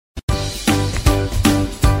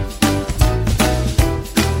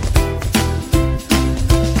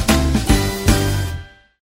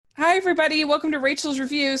everybody. Welcome to Rachel's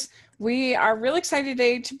Reviews. We are really excited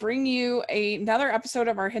today to bring you another episode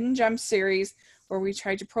of our Hidden Gems series where we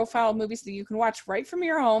try to profile movies that you can watch right from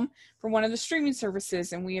your home from one of the streaming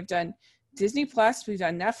services. And we have done Disney Plus, we've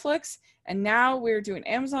done Netflix, and now we're doing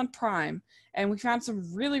Amazon Prime. And we found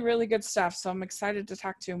some really, really good stuff. So I'm excited to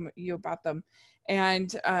talk to you about them.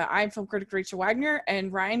 And I'm film critic Rachel Wagner,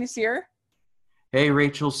 and Ryan is here. Hey,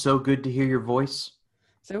 Rachel. So good to hear your voice.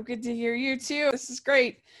 So good to hear you too. This is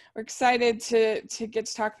great. We're excited to get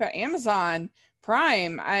to talk about Amazon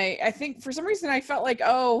Prime. I think for some reason I felt like,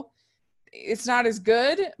 it's not as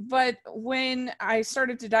good. But when I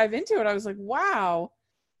started to dive into it, I was like, wow,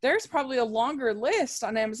 there's probably a longer list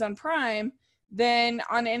on Amazon Prime than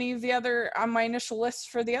on any of the other, on my initial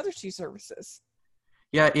list for the other two services.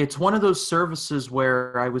 Yeah, it's one of those services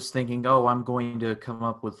where I was thinking, I'm going to come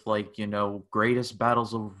up with greatest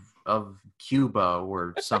battles of Cuba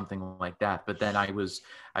or something like that. But then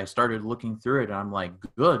I started looking through it and I'm like,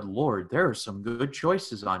 good Lord, there are some good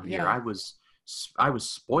choices on here. Yeah. I was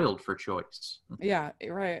spoiled for choice. Yeah,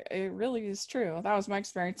 right. It really is true. That was my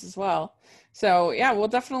experience as well. So yeah, we'll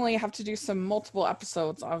definitely have to do some multiple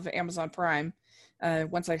episodes of Amazon Prime.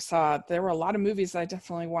 Once I saw it, there were a lot of movies that I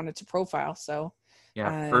definitely wanted to profile. So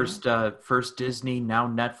yeah, first Disney, now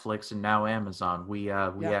Netflix, and now Amazon. We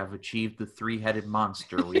have achieved the three-headed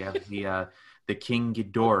monster. We have the King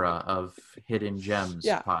Ghidorah of Hidden Gems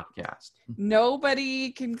podcast.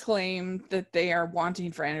 Nobody can claim that they are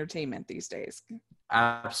wanting for entertainment these days.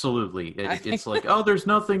 Absolutely. It's like, there's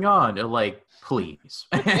nothing on. Like, please.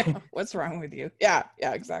 What's wrong with you? Yeah,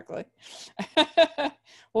 exactly.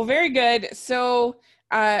 Well, very good. So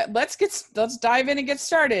let's dive in and get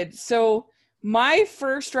started. So my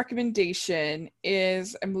first recommendation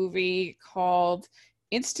is a movie called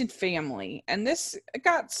Instant Family. And this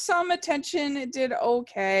got some attention. It did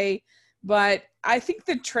okay. But I think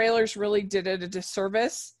the trailers really did it a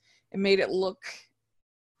disservice. It made it look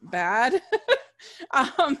bad.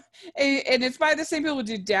 And it's by the same people who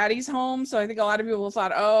do Daddy's Home. So I think a lot of people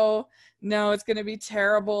thought, oh, no, it's going to be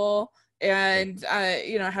terrible. And,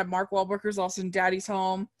 have Mark Wahlberg also in Daddy's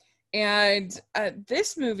Home. And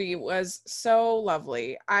this movie was so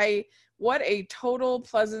lovely. What a total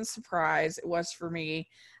pleasant surprise it was for me.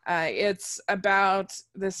 It's about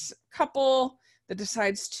this couple that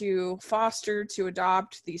decides to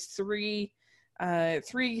adopt these three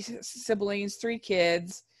siblings, three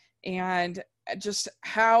kids, and just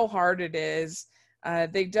how hard it is.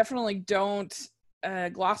 They definitely don't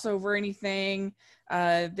gloss over anything.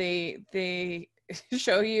 They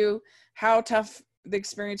show you how tough the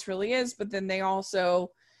experience really is, but then they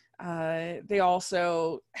also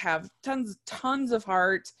have tons of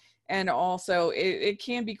heart, and also it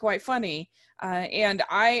can be quite funny. And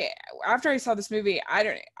after I saw this movie,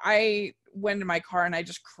 I went in my car and I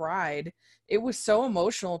just cried. It was so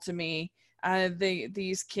emotional to me,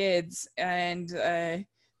 these kids and the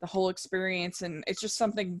whole experience, and it's just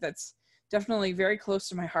something that's definitely very close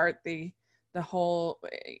to my heart. The whole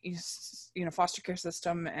foster care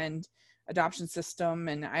system and adoption system.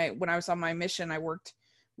 And when I was on my mission, I worked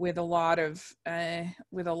with a lot of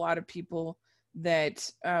people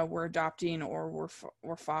that were adopting or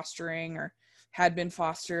were fostering or had been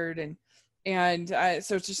fostered, and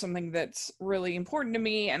so it's just something that's really important to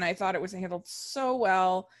me. And I thought it was handled so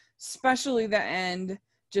well, especially the end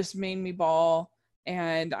just made me bawl.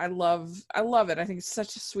 And I love it. I think it's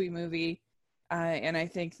such a sweet movie, and I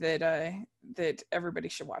think that everybody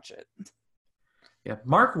should watch it. Yeah,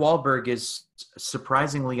 Mark Wahlberg is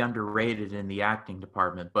surprisingly underrated in the acting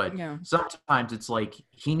department, but sometimes it's like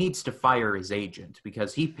he needs to fire his agent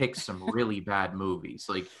because he picks some really bad movies.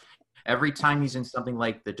 Like every time he's in something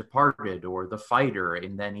like The Departed or The Fighter,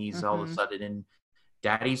 and then he's all of a sudden in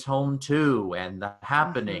Daddy's Home 2 and The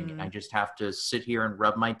Happening. And I just have to sit here and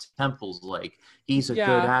rub my temples like, he's a good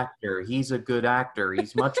actor. He's a good actor.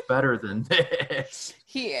 He's much better than this.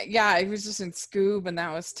 He was just in Scoob, and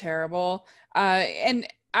that was terrible. And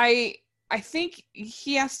I think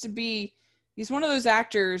he's one of those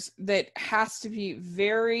actors that has to be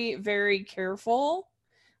very, very careful.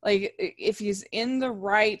 Like if he's in the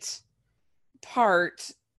right part,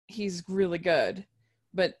 he's really good,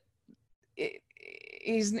 but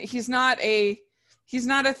he's not a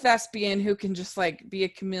thespian who can just like be a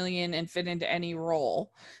chameleon and fit into any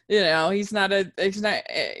role. He's not going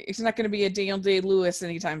to be a Daniel Day-Lewis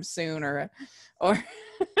anytime soon, or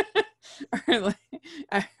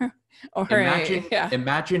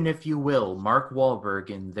imagine if you will, Mark Wahlberg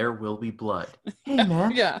in There Will Be Blood. Hey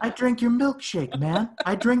man, I drank your milkshake, man.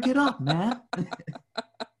 I drink it up, man.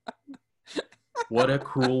 What a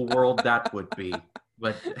cruel world that would be.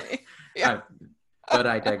 But but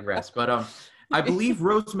I digress. But I believe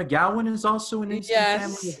Rose McGowan is also an Instant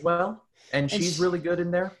Family as well, and she's really good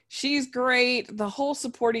in there. She's great. The whole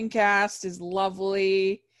supporting cast is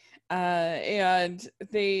lovely, and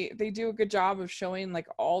they do a good job of showing like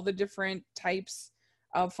all the different types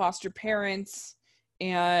of foster parents.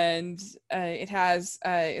 And it has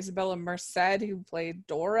Isabella Merced, who played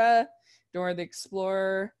Dora the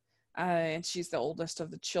Explorer, and she's the oldest of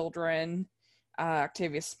the children.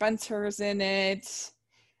 Octavia Spencer's in it.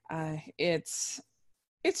 It's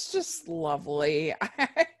just lovely.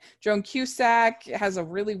 Joan Cusack has a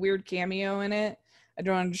really weird cameo in it. I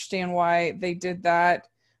don't understand why they did that.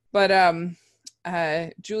 But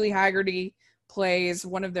Julie Haggerty plays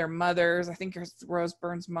one of their mothers. I think it's Rose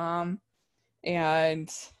Byrne's mom. And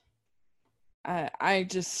I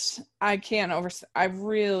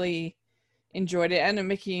really enjoyed it. And I'm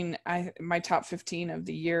making my top 15 of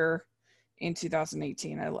the year in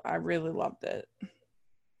 2018. I really loved it.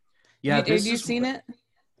 Yeah, have you seen it?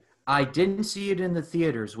 I didn't see it in the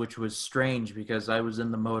theaters, which was strange because I was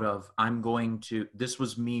in the mode of this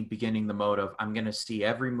was me beginning the mode of I'm going to see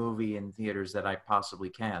every movie in theaters that I possibly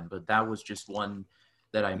can. But that was just one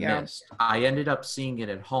that I missed. I ended up seeing it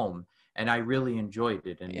at home, and I really enjoyed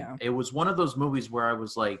it. And it was one of those movies where I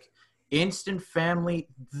was like, Instant Family,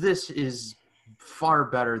 this is far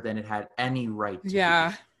better than it had any right to be.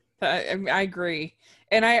 I agree.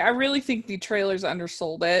 And I really think the trailers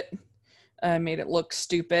undersold it. Made it look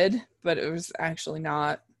stupid, but it was actually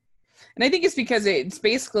not. And I think it's because it's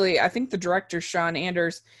basically, I think the director, Sean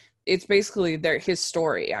Anders, it's basically his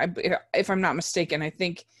story. If I'm not mistaken, I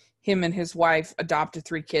think him and his wife adopted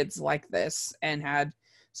 3 kids like this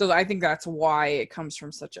so I think that's why it comes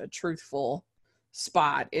from such a truthful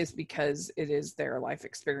spot, is because it is their life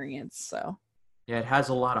experience. So yeah, it has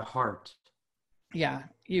a lot of heart. Yeah,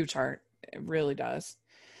 huge heart. It really does.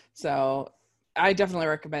 So I definitely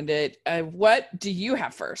recommend it. What do you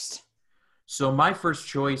have first? So my first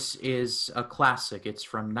choice is a classic. It's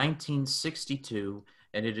from 1962,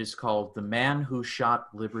 and it is called The Man Who Shot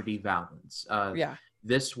Liberty Valance.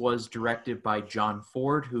 This was directed by John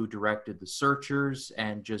Ford, who directed The Searchers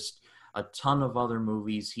and just a ton of other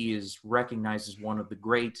movies. He is recognized as one of the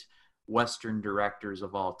great Western directors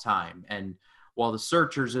of all time. And while The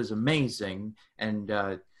Searchers is amazing, and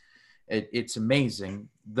it's amazing,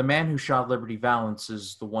 The Man Who Shot Liberty Valance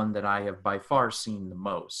is the one that I have by far seen the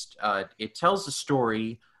most. It tells the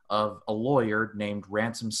story of a lawyer named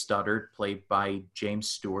Ransom Studdard, played by James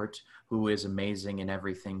Stewart, who is amazing in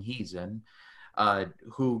everything he's in,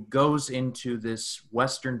 who goes into this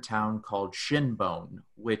Western town called Shinbone,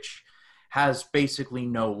 which has basically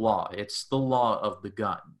no law. It's the law of the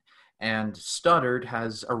gun. And Studdard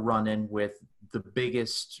has a run-in with the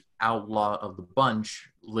biggest outlaw of the bunch,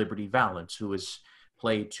 Liberty Valance, who is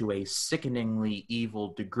played to a sickeningly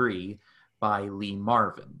evil degree by Lee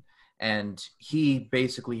Marvin. And he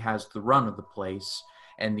basically has the run of the place,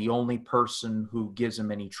 and the only person who gives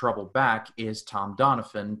him any trouble back is Tom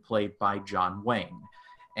Donovan, played by John Wayne.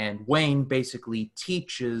 And Wayne basically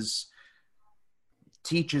teaches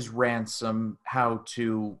Ransom how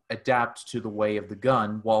to adapt to the way of the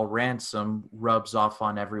gun, while Ransom rubs off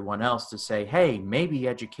on everyone else to say, hey, maybe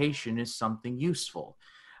education is something useful.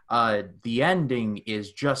 The ending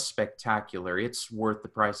is just spectacular. It's worth the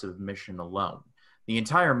price of admission alone. The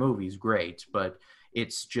entire movie is great, but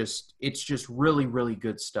it's just really, really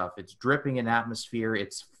good stuff. It's dripping in atmosphere.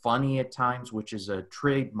 It's funny at times, which is a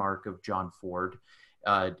trademark of John Ford.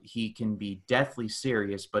 He can be deathly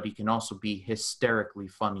serious, but he can also be hysterically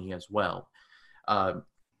funny as well.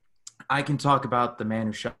 I can talk about The Man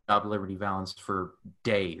Who Shot Liberty Valance for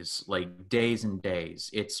days, like days and days.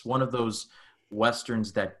 It's one of those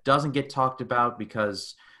Westerns that doesn't get talked about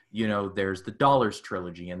because, there's the Dollars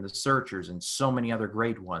trilogy and The Searchers and so many other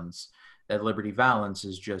great ones, that Liberty Valance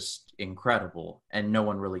is just incredible, and no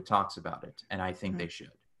one really talks about it, and I think they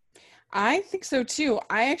should. I think so too.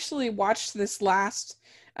 I actually watched this last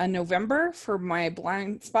November for my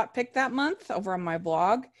blind spot pick that month over on my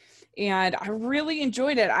blog, and I really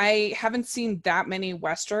enjoyed it. I haven't seen that many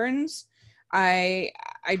Westerns. I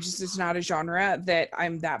just, it's not a genre that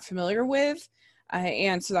I'm that familiar with,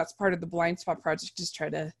 and so that's part of the blind spot project, just try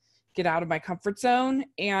to get out of my comfort zone.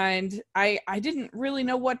 And I didn't really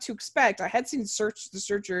know what to expect. I had seen The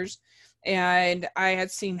Searchers, and I had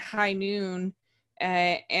seen High Noon,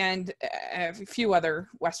 and a few other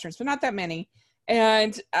Westerns, but not that many.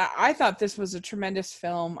 And I thought this was a tremendous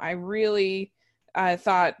film. I really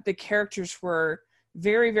thought the characters were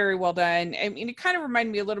very, very well done. I mean, it kind of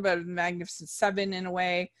reminded me a little bit of Magnificent Seven in a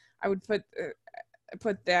way. I would put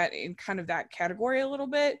that in kind of that category a little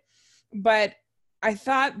bit. But I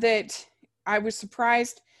thought that I was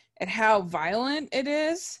surprised at how violent it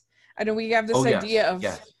is. I know we have this idea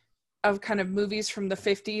of kind of movies from the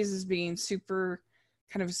 50s as being super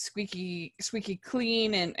kind of squeaky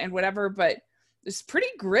clean and whatever, but it's pretty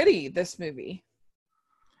gritty, this movie.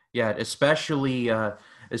 Yeah, especially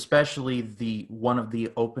the one of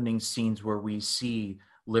the opening scenes where we see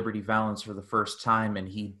Liberty Valance for the first time, and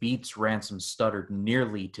he beats Ransom Studdard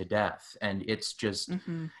nearly to death, and it's just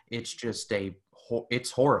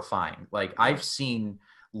it's horrifying. Like, I've seen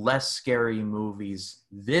less scary movies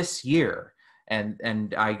this year,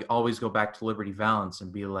 and I always go back to Liberty Valance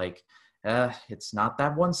and be like, it's not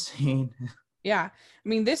that one scene. Yeah, I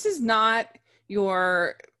mean, this is not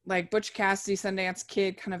your like Butch Cassidy, Sundance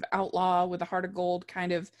Kid kind of outlaw with a heart of gold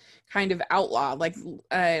kind of outlaw. Like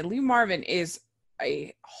Lee Marvin is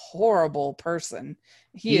a horrible person.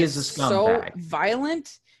 He is a so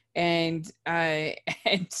violent and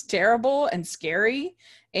terrible and scary,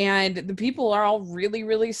 and the people are all really,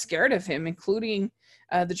 really scared of him, including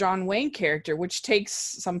the John Wayne character, which takes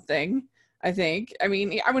something, I think. I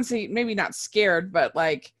mean, I wouldn't say maybe not scared, but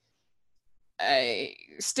like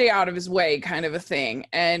stay out of his way kind of a thing.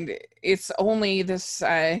 And it's only this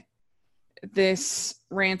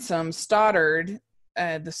Ransom Stoddard,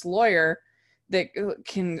 this lawyer, that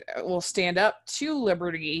will stand up to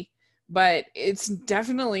Liberty, but it's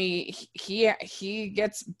definitely he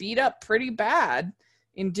gets beat up pretty bad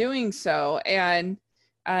in doing so. And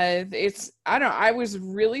I was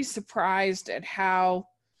really surprised at how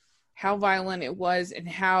violent it was, and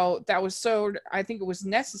how that was I think it was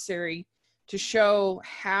necessary to show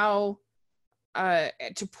how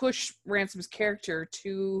to push Ransom's character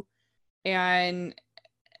and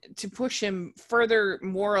to push him further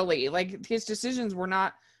morally. Like, his decisions were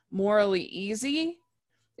not morally easy.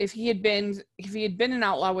 If he had been an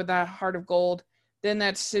outlaw with a heart of gold, then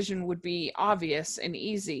that decision would be obvious and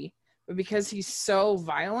easy. But because he's so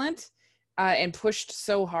violent and pushed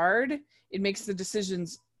so hard, it makes the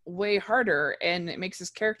decisions way harder, and it makes his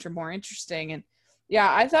character more interesting. And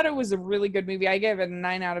yeah, I thought it was a really good movie. I gave it a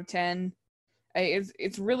 9 out of 10.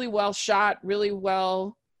 It's really well shot, really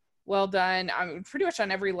well done. I mean, pretty much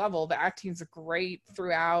on every level. The acting's great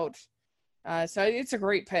throughout. So it's a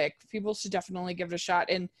great pick. People should definitely give it a shot.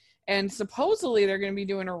 And supposedly they're going to be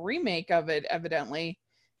doing a remake of it, evidently.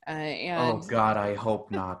 Oh God, I hope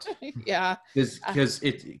not. Yeah,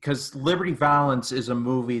 because Liberty Valance is a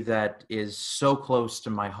movie that is so close to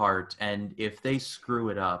my heart, and if they screw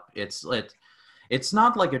it up, it's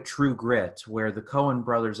not like a True Grit where the Coen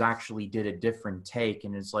brothers actually did a different take,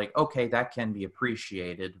 and it's like, okay, that can be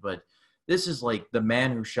appreciated, but this is like The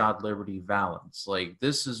Man Who Shot Liberty Valance. Like,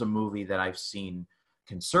 this is a movie that I've seen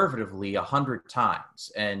conservatively 100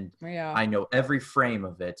 times, and I know every frame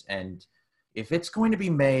of it, and if it's going to be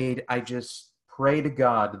made, I just pray to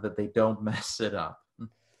God that they don't mess it up.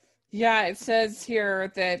 Yeah, it says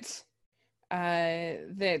here that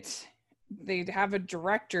they'd have a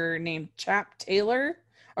director named Chap Taylor,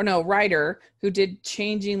 writer, who did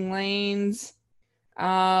Changing Lanes,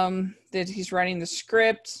 that he's writing the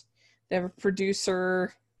script. They have a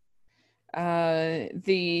producer, let's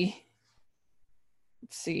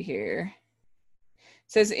see here. It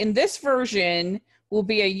says, in this version will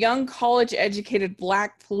be a young college-educated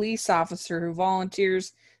Black police officer who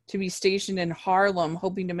volunteers to be stationed in Harlem,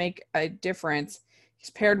 hoping to make a difference. He's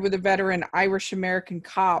paired with a veteran Irish-American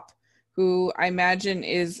cop who I imagine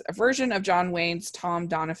is a version of John Wayne's Tom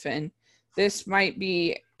Donovan. This might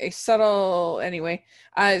be a subtle... Anyway,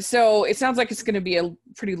 so it sounds like it's going to be a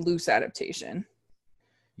pretty loose adaptation.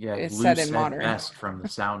 Yeah, it's set in modern. Best from the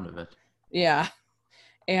sound of it. Yeah.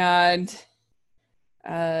 And...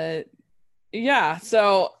 yeah,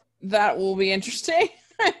 so that will be interesting.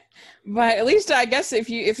 But at least I guess if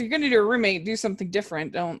you're going to do a remake, do something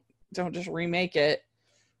different. Don't just remake it.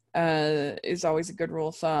 Is always a good rule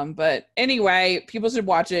of thumb. But anyway, people should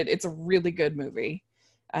watch it. It's a really good movie.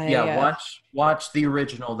 Watch the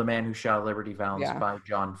original, The Man Who Shot Liberty Valance by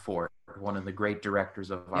John Ford, one of the great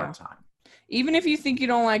directors of our time. Even if you think you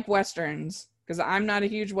don't like Westerns, because I'm not a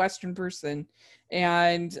huge Western person,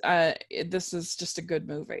 and this is just a good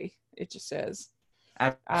movie. It just is.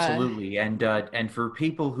 Absolutely. And for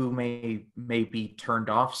people who may be turned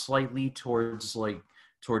off slightly towards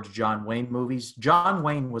John Wayne movies, John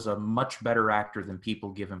Wayne was a much better actor than people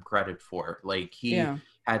give him credit for. Like, he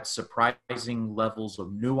had surprising levels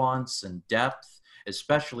of nuance and depth,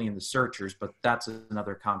 especially in The Searchers, but that's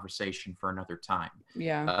another conversation for another time.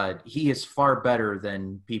 Yeah. He is far better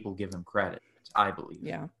than people give him credit, I believe.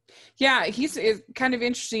 Yeah, he's kind of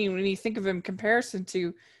interesting when you think of him in comparison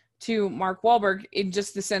to Mark Wahlberg, in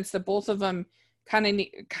just the sense that both of them kind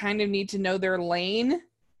of need to know their lane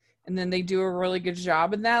and then they do a really good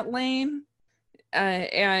job in that lane.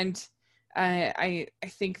 And I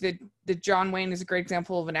think that John Wayne is a great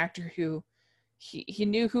example of an actor who he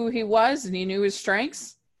knew who he was and he knew his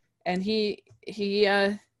strengths, and he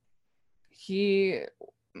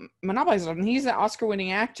monopolized them. He's an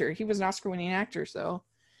Oscar-winning actor. He was an Oscar-winning actor. So,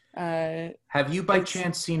 have you by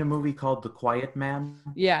chance seen a movie called The Quiet Man?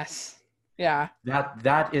 Yes. Yeah.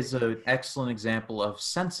 That is an excellent example of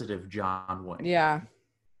sensitive John Wayne. Yeah.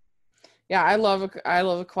 Yeah, I love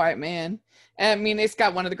A Quiet Man. I mean, it's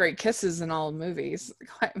got one of the great kisses in all movies, The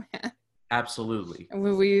Quiet Man. Absolutely. And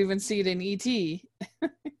we even see it in E.T.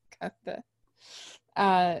 Got the,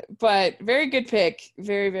 but very good pick.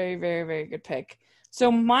 Very, very, very, very good pick. So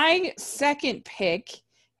my second pick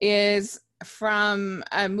is from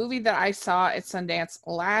a movie that I saw at Sundance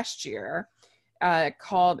last year, in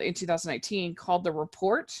 2019, called The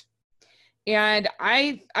Report. And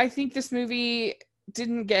I think this movie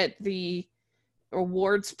didn't get the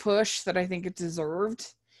awards push that I think it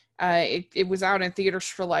deserved. It was out in theaters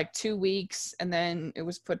for like 2 weeks, and then it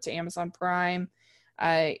was put to Amazon Prime.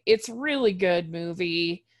 It's a really good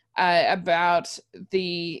movie about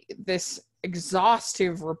this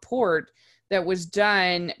exhaustive report that was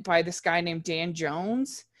done by this guy named Dan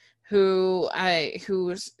Jones, who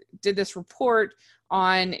did this report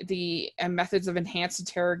on the methods of enhanced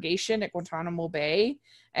interrogation at Guantanamo Bay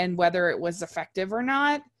and whether it was effective or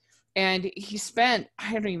not. And he spent,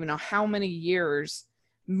 I don't even know how many years,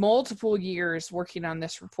 multiple years working on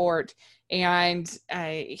this report. And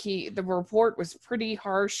the report was pretty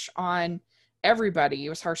harsh on everybody. It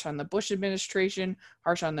was harsh on the Bush administration,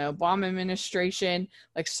 harsh on the Obama administration.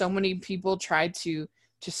 Like, so many people tried to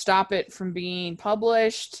stop it from being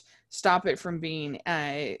published, stop it from being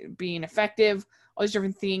effective, all these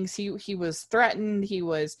different things. He was threatened. He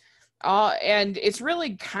was, and it's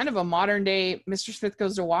really kind of a modern day Mr. Smith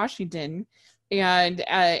Goes to Washington. And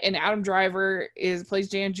Adam Driver plays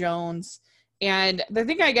Dan Jones. And the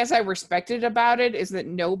thing I guess I respected about it is that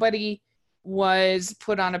nobody was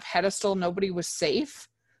put on a pedestal. Nobody was safe.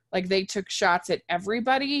 Like, they took shots at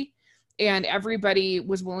everybody, and everybody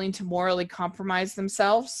was willing to morally compromise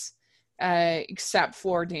themselves, except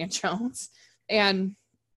for Dan Jones, and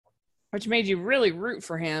which made you really root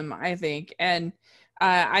for him, I think. And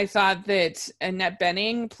I thought that Annette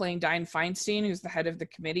Bening playing Dianne Feinstein, who's the head of the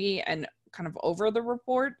committee and kind of over the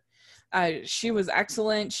report, she was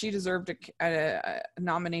excellent. She deserved a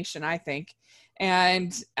nomination, I think.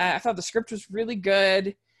 And I thought the script was really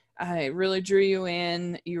good. It really drew you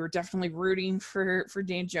in. You were definitely rooting for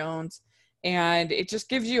Dan Jones. And it just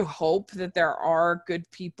gives you hope that there are good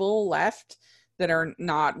people left that are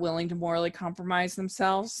not willing to morally compromise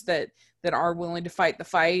themselves, that are willing to fight the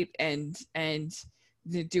fight and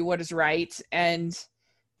do what is right. And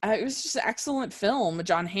it was just an excellent film.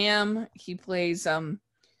 John Hamm, he plays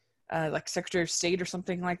like Secretary of State or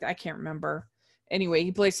something like that. I can't remember. Anyway,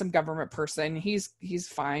 he plays some government person. He's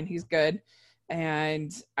fine. He's good.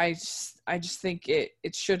 And I just think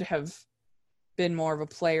it should have been more of a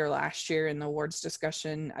player last year in the awards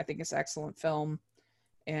discussion. I think it's an excellent film.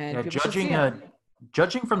 And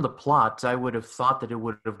judging from the plot, I would have thought that it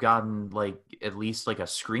would have gotten like at least like a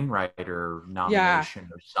screenwriter nomination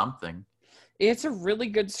or something. It's a really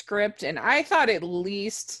good script, and I thought at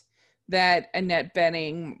least that Annette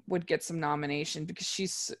Bening would get some nomination because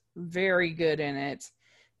she's very good in it.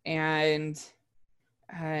 And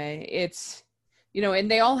it's,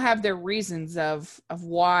 and they all have their reasons of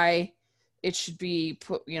why it should be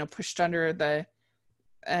pushed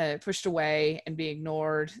away and be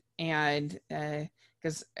ignored. And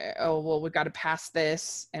because we've got to pass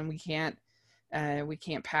this, and we can't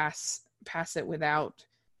pass it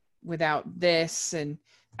without this, and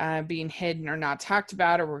being hidden or not talked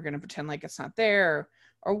about, or we're going to pretend like it's not there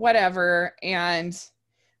or whatever. And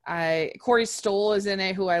Corey Stoll is in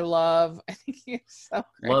it, who I love. I think he's so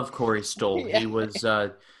great. Love Corey Stoll. Yeah. He was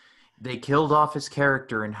they killed off his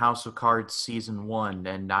character in House of Cards season 1,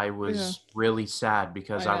 and I was really sad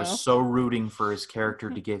because I was so rooting for his character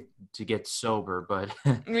to get sober. But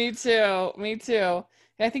me too.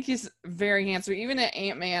 I think he's very handsome. Even at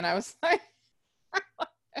Ant-Man, I was like,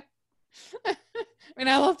 I mean,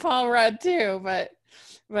 I love Paul Rudd too, but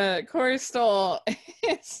Corey Stoll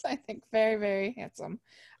is, I think, very, very handsome.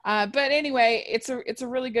 But anyway, it's a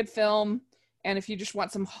really good film. And if you just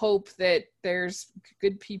want some hope that there's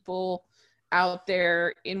good people out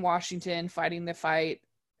there in Washington fighting the fight,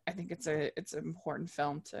 I think it's an important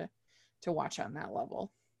film to watch on that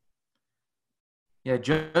level. Yeah,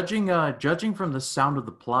 judging from the sound of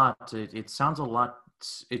the plot, it sounds a lot.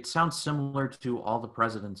 It sounds similar to All the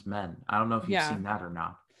President's Men. I don't know if you've seen that or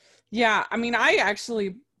not. Yeah, I mean, I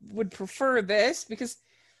actually would prefer this because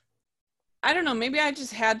I don't know, maybe I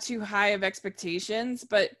just had too high of expectations,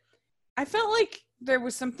 but I felt like there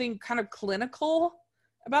was something kind of clinical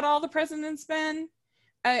about All the President's Men.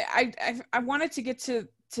 I wanted to get to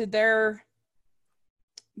their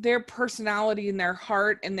personality and their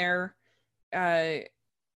heart and their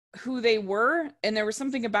who they were, and there was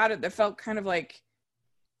something about it that felt kind of like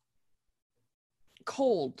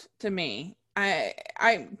cold to me.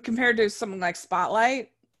 I compared to something like Spotlight,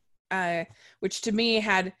 which to me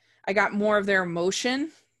I got more of their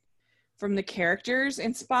emotion from the characters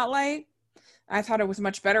in Spotlight. I thought it was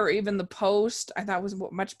much better. Even The Post, I thought was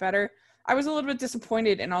much better. I was a little bit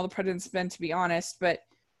disappointed in All the President's Men, to be honest, but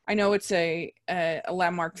I know it's a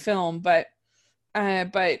landmark film. But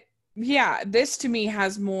yeah, this to me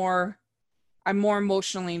has more. I'm more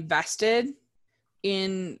emotionally invested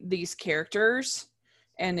in these characters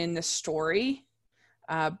and in the story.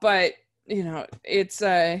 But you know, it's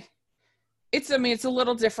I mean, it's a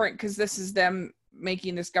little different because this is them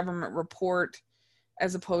making this government report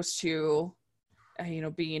as opposed to,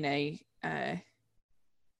 being a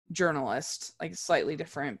journalist, like slightly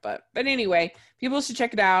different. But anyway, people should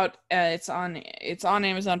check it out. It's on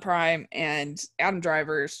Amazon Prime, and Adam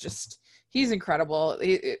Driver is just, he's incredible.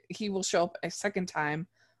 He will show up a second time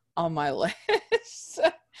on my list.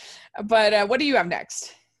 But what do you have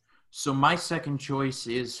next? So my second choice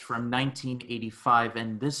is from 1985,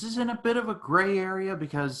 and this is in a bit of a gray area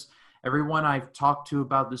because everyone I've talked to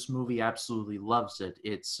about this movie absolutely loves it.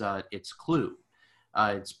 It's Clue.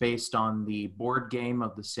 It's based on the board game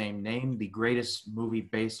of the same name, the greatest movie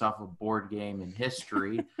based off a board game in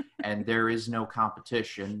history, and there is no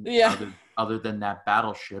competition other than that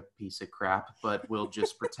Battleship piece of crap, but we'll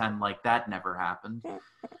just pretend like that never happened.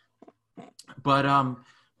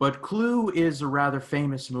 But Clue is a rather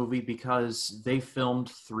famous movie because they filmed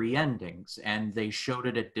 3 endings, and they showed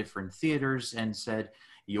it at different theaters and said,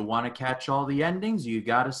 you want to catch all the endings, you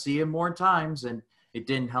got to see it more times, and it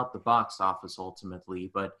didn't help the box office ultimately.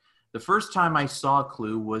 But the first time I saw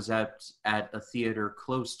Clue was at a theater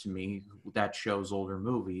close to me that shows older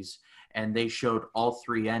movies, and they showed all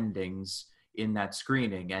 3 endings in that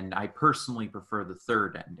screening, and I personally prefer the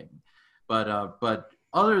 3rd ending. But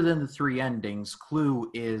other than the 3 endings, Clue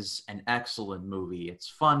is an excellent movie. It's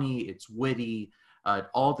funny, it's witty,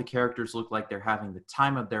 all the characters look like they're having the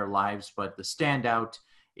time of their lives, but the standout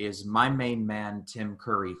is my main man, Tim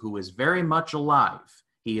Curry, who is very much alive.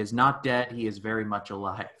 He is not dead. He is very much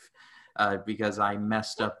alive, because I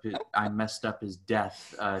messed up his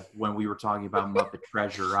death when we were talking about Muppet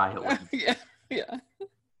Treasure Island. Yeah.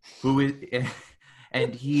 Who is,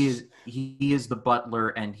 and he is the butler,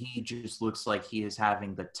 and he just looks like he is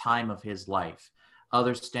having the time of his life.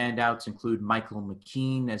 Other standouts include Michael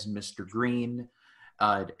McKean as Mr. Green,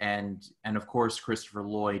 and of course Christopher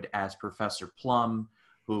Lloyd as Professor Plum.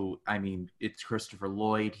 Who, I mean, it's Christopher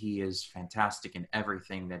Lloyd. He is fantastic in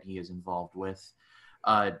everything that he is involved with.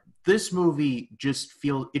 This movie just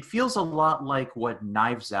feels a lot like what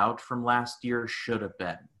Knives Out from last year should have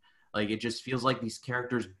been. Like, it just feels like these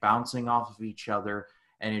characters bouncing off of each other,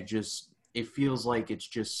 and it feels like it's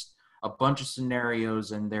just a bunch of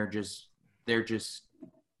scenarios, and they're just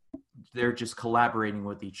collaborating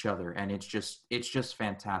with each other, and it's just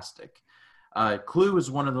fantastic. Clue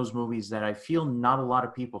is one of those movies that I feel not a lot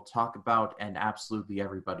of people talk about, and absolutely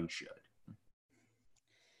everybody should.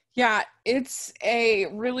 Yeah, it's a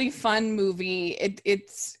really fun movie.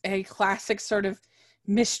 It's a classic sort of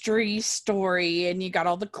mystery story, and you got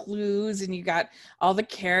all the clues, and you got all the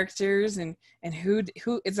characters, and who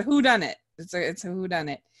it's a whodunit. It's a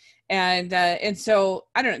whodunit, and so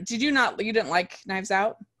I don't know. You didn't like Knives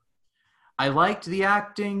Out? I liked the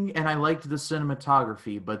acting and I liked the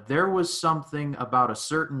cinematography, but there was something about a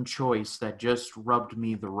certain choice that just rubbed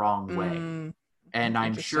me the wrong way. And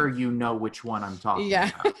I'm sure you know which one I'm talking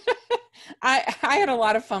about. I had a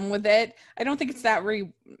lot of fun with it. I don't think it's that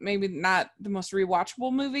maybe not the most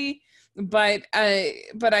rewatchable movie, but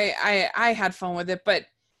I had fun with it. But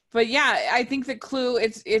yeah, I think that Clue,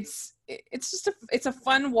 it's just it's a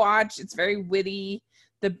fun watch. It's very witty.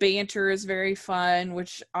 The banter is very fun,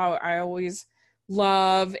 which I always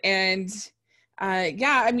love. And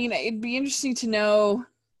yeah, I mean, it'd be interesting to know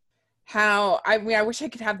how, I wish I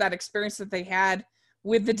could have that experience that they had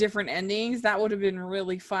with the different endings. That would have been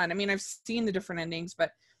really fun. I mean, I've seen the different endings,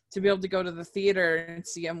 but to be able to go to the theater and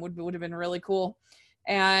see them would have been really cool.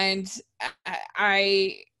 And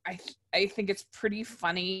I think it's pretty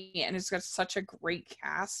funny, and it's got such a great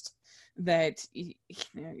cast that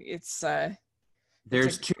it's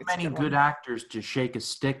there's too many good actors to shake a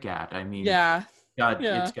stick at. I mean, yeah.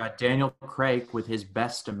 It's got Daniel Craig with his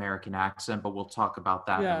best American accent, but we'll talk about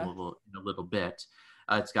that in a little bit.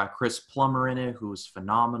 It's got Chris Plummer in it, who's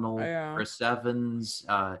phenomenal. Chris Evans,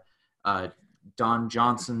 Don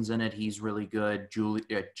Johnson's in it. He's really good.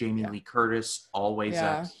 Jamie Lee Curtis, always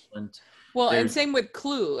excellent. Well, and same with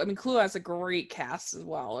Clue. I mean, Clue has a great cast as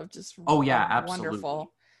well of just absolutely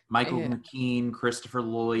wonderful. Michael McKean, Christopher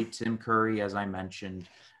Lloyd, Tim Curry, as I mentioned.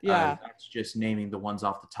 That's just naming the ones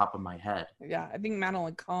off the top of my head. Yeah, I think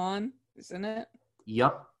Madeline Kahn is in it.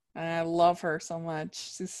 Yep. I love her so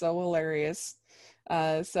much. She's so hilarious.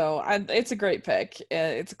 It's a great pick.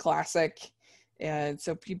 It's a classic. And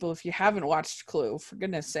so people, if you haven't watched Clue, for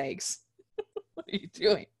goodness sakes, what are you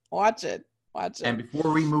doing? Watch it. And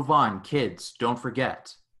before we move on, kids, don't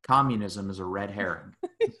forget, communism is a red herring.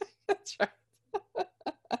 That's right.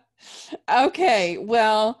 Okay,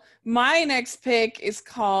 well, my next pick is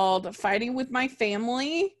called Fighting with My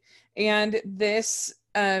Family, and this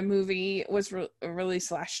movie was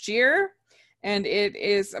released last year, and it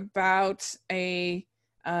is about a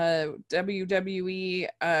WWE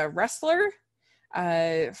wrestler,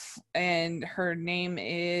 and her name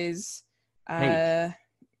is I'm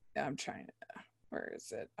trying to. Where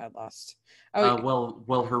is it? I lost.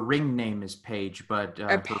 Well, her ring name is Paige, but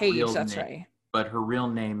Paige. That's right. But her real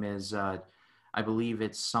name is, I believe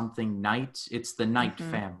it's something Knight. It's the Knight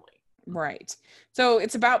family. Right. So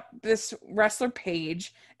it's about this wrestler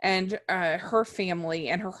Paige and her family,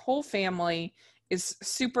 and her whole family is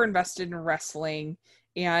super invested in wrestling,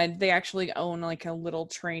 and they actually own like a little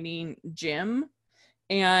training gym.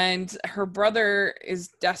 And her brother is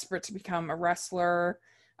desperate to become a wrestler,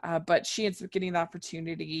 but she ends up getting the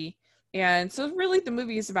opportunity. And so really the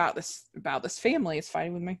movie is about this family. It's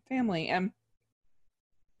Fighting with My Family.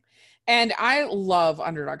 And I love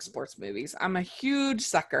underdog sports movies. I'm a huge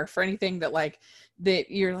sucker for anything that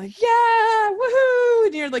you're like, yeah, woohoo,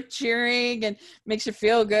 and you're like cheering and makes you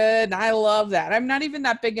feel good. And I love that. I'm not even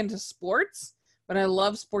that big into sports, but I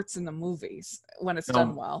love sports in the movies when it's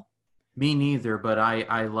done well. Me neither, but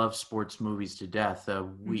I love sports movies to death.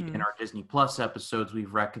 In our Disney Plus episodes,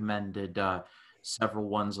 we've recommended several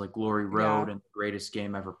ones like Glory Road and The Greatest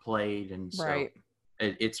Game Ever Played, and so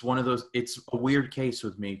it's one of those. It's a weird case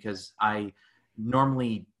with me because I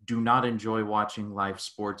normally do not enjoy watching live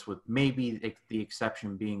sports, with maybe the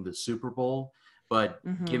exception being the Super Bowl. But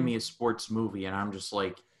give me a sports movie, and I'm just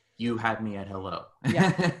like, you had me at hello.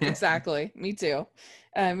 Yeah, exactly. Me too.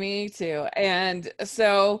 Me too. And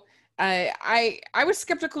so. I was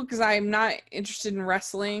skeptical because I'm not interested in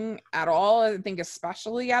wrestling at all. I think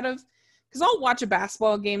especially because I'll watch a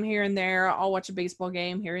basketball game here and there. I'll watch a baseball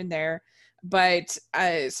game here and there. But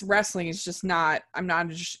wrestling is just not, I'm not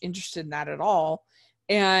interested in that at all.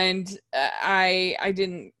 And I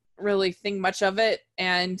didn't really think much of it.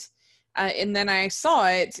 And then I saw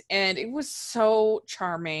it, and it was so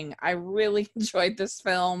charming. I really enjoyed this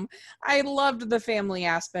film. I loved the family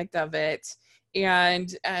aspect of it.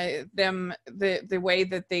 And the way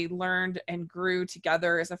that they learned and grew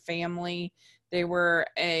together as a family. They were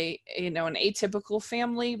an atypical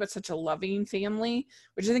family, but such a loving family,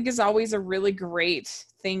 which I think is always a really great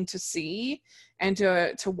thing to see and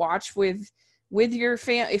to watch with your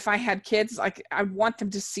family. If I had kids, like, I want them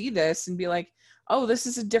to see this and be like, oh, this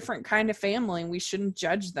is a different kind of family, and we shouldn't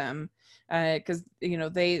judge them because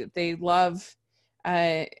they love.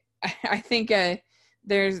 I think.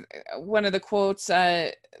 There's one of the quotes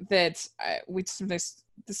that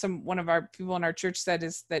one of our people in our church said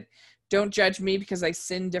is that, don't judge me because I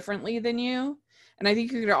sin differently than you. And I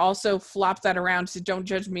think you could also flop that around to, don't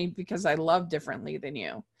judge me because I love differently than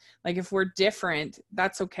you. Like, if we're different,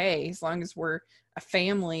 that's okay, as long as we're a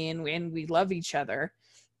family and we love each other.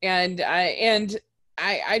 And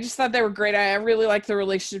I just thought they were great. I really liked the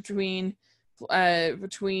relationship between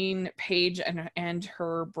Paige and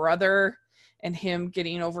her brother, and him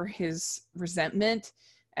getting over his resentment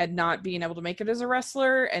and not being able to make it as a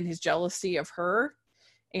wrestler, and his jealousy of her.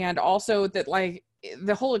 And also that, like,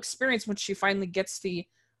 the whole experience when she finally gets the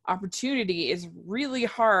opportunity is really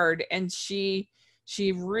hard, and she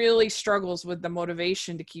really struggles with the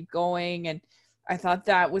motivation to keep going. And I thought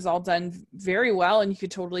that was all done very well, and you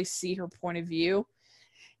could totally see her point of view.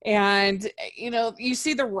 And you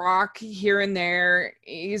see The Rock here and there.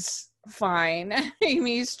 He's fine.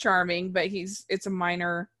 He's charming, but it's a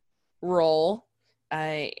minor role.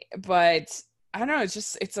 But I don't know,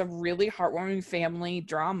 it's a really heartwarming family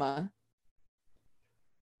drama.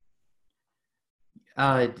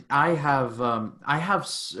 I have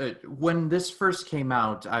when this first came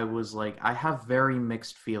out, I was like, I have very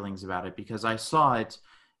mixed feelings about it, because I saw it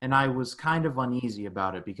and I was kind of uneasy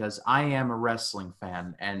about it, because I am a wrestling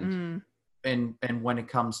fan, and and when it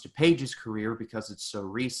comes to Paige's career, because it's so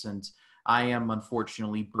recent, I am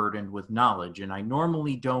unfortunately burdened with knowledge, and I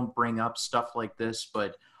normally don't bring up stuff like this,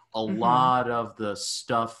 but a lot of the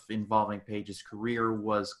stuff involving Paige's career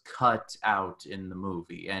was cut out in the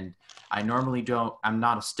movie. And I normally don't, I'm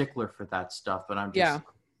not a stickler for that stuff, but I'm just,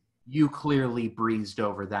 you clearly breezed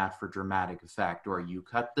over that for dramatic effect, or you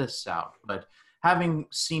cut this out. But having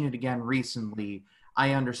seen it again recently,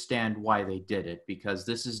 I understand why they did it, because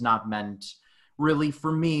this is not meant really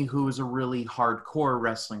for me, who is a really hardcore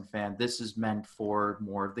wrestling fan. This is meant for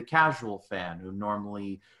more of the casual fan who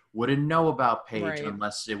normally wouldn't know about Paige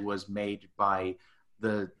unless it was made by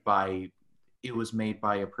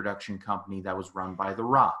a production company that was run by The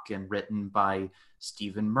Rock and written by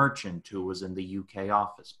Stephen Merchant, who was in the UK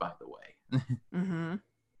office, by the way.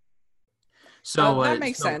 So that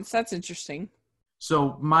makes sense. That's interesting.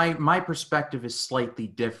 So my perspective is slightly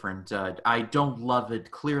different. I don't love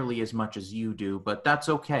it clearly as much as you do, but that's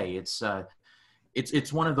okay. It's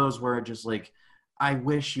one of those where I just like, I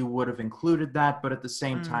wish you would have included that, but at the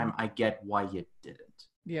same time, I get why you didn't.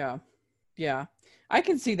 Yeah. I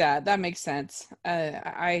can see that. That makes sense.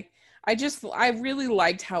 I really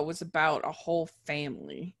liked how it was about a whole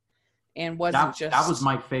family, and wasn't that was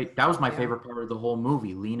my favorite part of the whole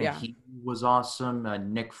movie. Lena Headey was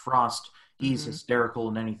awesome. Nick Frost, he's hysterical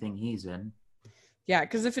in anything he's in. Yeah,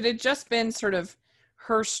 because if it had just been sort of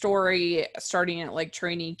her story starting at like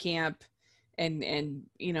training camp, and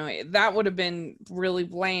you know, that would have been really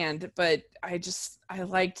bland, but I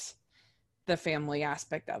liked the family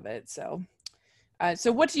aspect of it. So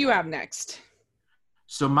what do you have next?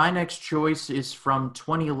 So my next choice is from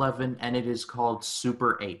 2011, and it is called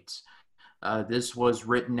Super 8. This was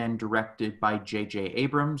written and directed by J.J.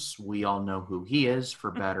 Abrams. We all know who he is,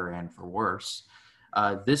 for better and for worse.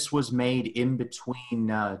 This was made in between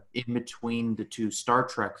the two Star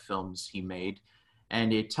Trek films he made,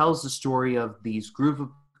 and it tells the story of these group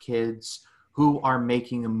of kids who are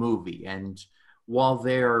making a movie. And while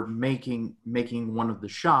they're making one of the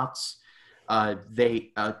shots, a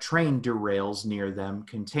train derails near them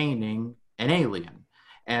containing an alien.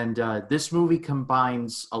 And this movie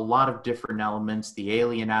combines a lot of different elements: the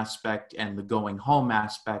alien aspect and the going home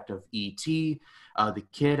aspect of E.T., the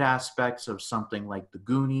kid aspects of something like The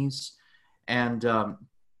Goonies, and a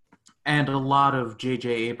lot of J.J.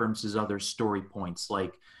 Abrams' other story points,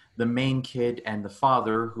 like the main kid and the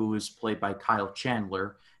father, who is played by Kyle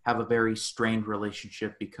Chandler, have a very strained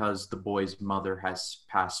relationship because the boy's mother has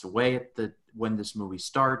passed away when this movie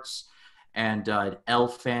starts, and Elle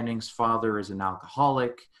Fanning's father is an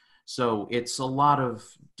alcoholic. So it's a lot of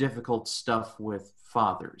difficult stuff with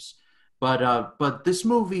fathers. But this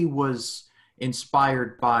movie was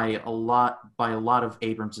inspired by a lot of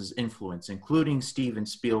Abrams' influence, including Steven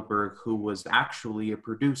Spielberg, who was actually a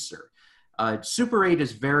producer. Super 8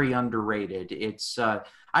 is very underrated.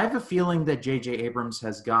 I have a feeling that J.J. Abrams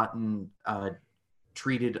has gotten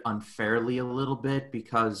treated unfairly a little bit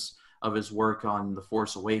because of his work on The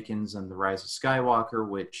Force Awakens and The Rise of Skywalker,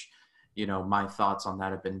 which, you know, my thoughts on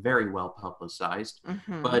that have been very well publicized.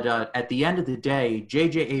 But at the end of the day,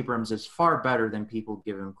 J.J. Abrams is far better than people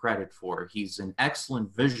give him credit for. He's an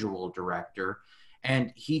excellent visual director,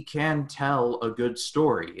 and he can tell a good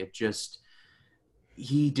story.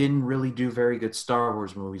 He didn't really do very good Star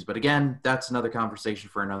Wars movies. But again, that's another conversation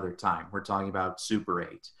for another time. We're talking about Super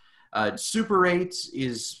 8. Super 8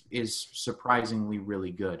 is surprisingly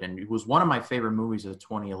really good, and it was one of my favorite movies of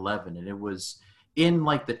 2011, and it was in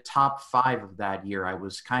like the top 5 of that year. I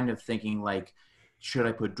was kind of thinking, like, should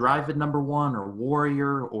I put Drive at number 1 or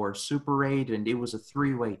Warrior or Super 8? And it was a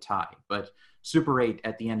 3-way tie, but Super 8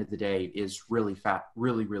 at the end of the day is really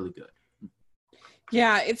really good.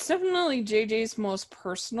 Yeah, it's definitely JJ's most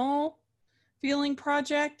personal feeling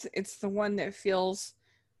project. It's the one that feels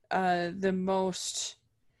the most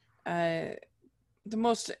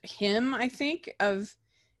him, I think, of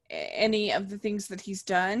any of the things that he's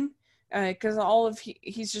done, because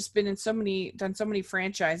he's just been in done so many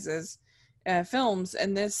franchises, films,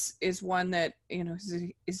 and this is one that, you know,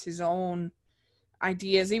 is his own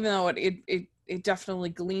ideas, even though it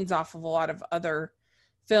definitely gleans off of a lot of other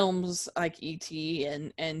films like E.T.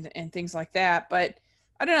 and things like that. But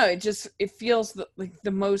I don't know, it feels like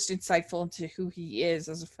the most insightful into who he is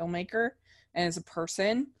as a filmmaker and as a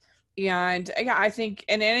person. And yeah, I think,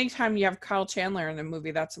 and anytime you have Kyle Chandler in the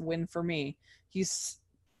movie, that's a win for me. He's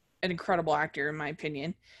an incredible actor, in my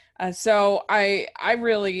opinion. So I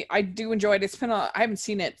do enjoy it. I haven't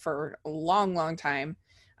seen it for a long time,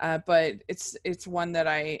 but it's one that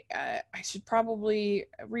I should probably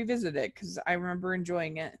revisit it, because I remember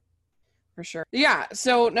enjoying it. For sure. Yeah.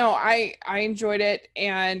 So no, I enjoyed it,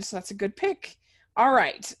 and so that's a good pick. All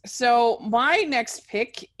right. So my next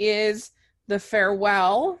pick is The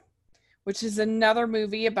Farewell, which is another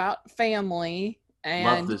movie about family.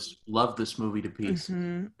 And love this movie to pieces.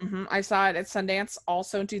 I saw it at Sundance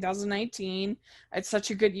also in 2019. I had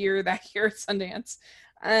such a good year that year at Sundance.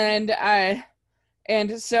 And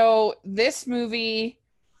so this movie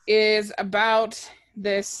is about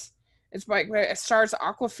this. It stars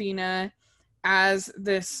Awkwafina as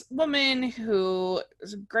this woman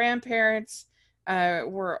whose grandparents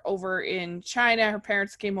were over in China. Her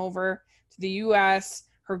parents came over to the U.S.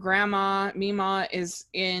 Her grandma Mima is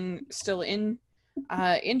still in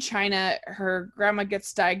China. Her grandma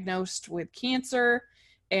gets diagnosed with cancer,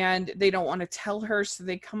 and they don't want to tell her, so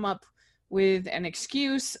they come up with an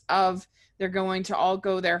excuse of they're going to all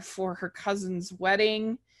go there for her cousin's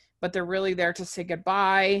wedding, but they're really there to say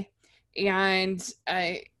goodbye. And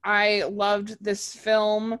I loved this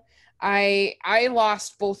film. I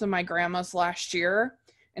lost both of my grandmas last year,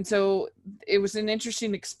 and so it was an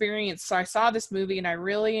interesting experience. So I saw this movie and I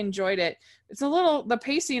really enjoyed it. The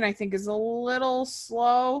pacing I think is a little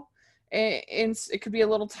slow, and it could be a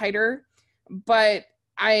little tighter, but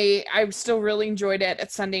I still really enjoyed it at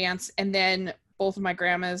Sundance. And then both of my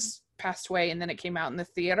grandmas passed away, and then it came out in the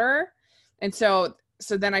theater, and so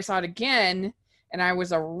then I saw it again, and I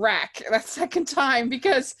was a wreck that second time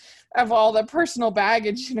because of all the personal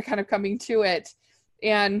baggage, kind of coming to it.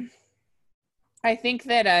 And I think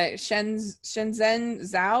that Shenzhen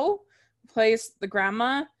Zhao plays the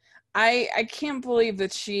grandma. I can't believe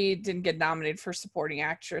that she didn't get nominated for supporting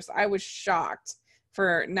actress. I was shocked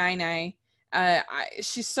for Nai Nai.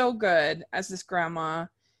 She's so good as this grandma,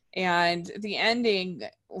 and the ending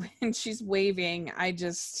when she's waving,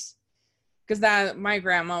 because that my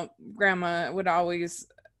grandma would always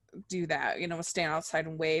do that, stand outside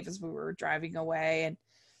and wave as we were driving away,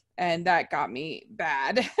 and that got me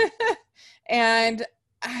bad. And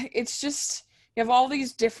it's just, you have all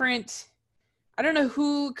these different, I don't know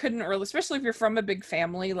who couldn't really, especially if you're from a big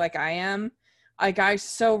family like I am, like I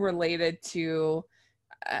so related to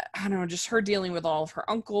I don't know, just her dealing with all of her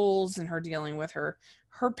uncles and her dealing with her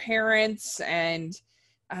parents, and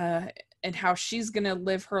how she's gonna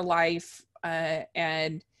live her life,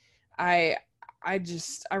 and I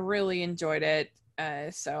really enjoyed it.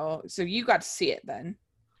 So you got to see it then?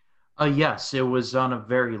 Yes, it was on a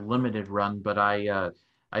very limited run, but I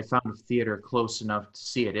found a theater close enough to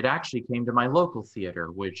see it. It actually came to my local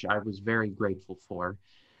theater, which I was very grateful for.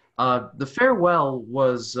 The Farewell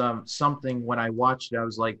was something when I watched it, I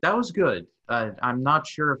was like, that was good. I'm not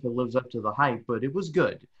sure if it lives up to the hype, but it was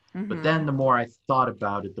good. Mm-hmm. But then the more I thought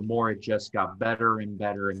about it, the more it just got better and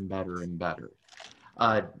better and better and better.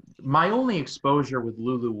 My only exposure with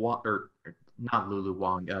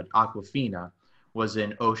Awkwafina was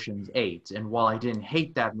in Ocean's 8. And while I didn't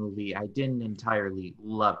hate that movie, I didn't entirely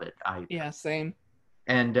love it either. Yeah, same.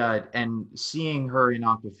 And seeing her in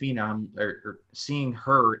Awkwafina, or seeing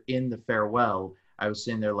her in The Farewell, I was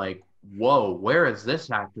sitting there like, whoa, where has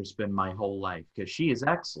this actress been my whole life? Because she is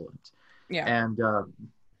excellent. Yeah.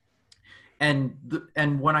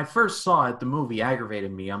 And when I first saw it, the movie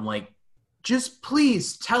aggravated me. I'm like, just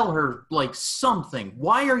please tell her like something.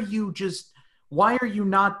 Why are you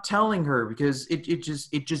not telling her? Because it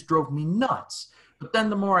just drove me nuts. But then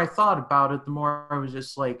the more I thought about it, the more I was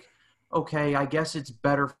just like, okay, I guess it's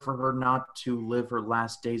better for her not to live her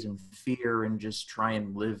last days in fear and just try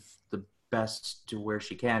and live the best to where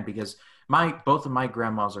she can, because both of my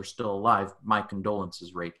grandmas are still alive. My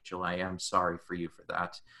condolences, Rachel. I am sorry for you for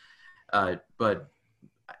that. But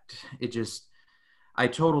it just, I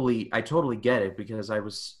totally get it, because I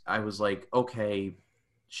was like, okay,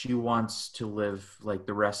 she wants to live like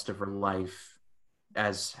the rest of her life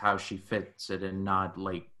as how she fits it, and not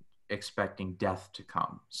like expecting death to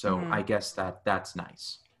come. So I guess that's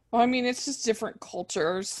nice. Well, I mean, it's just different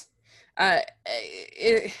cultures. I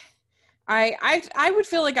would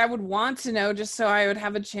feel like I would want to know, just so I would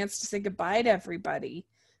have a chance to say goodbye to everybody.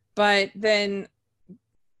 But then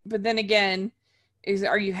again,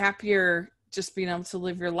 are you happier just being able to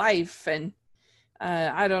live your life? And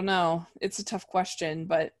I don't know. It's a tough question,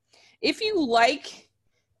 but if you like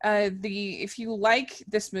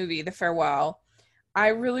this movie, The Farewell, I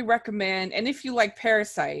really recommend. And if you like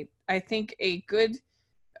Parasite, I think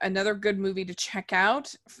another good movie to check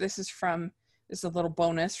out. This is a little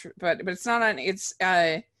bonus, but it's not on. It's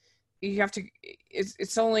you have to.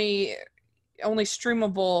 It's only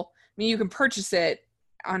streamable. I mean, you can purchase it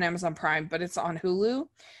on Amazon Prime, but it's on Hulu.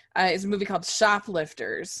 It's a movie called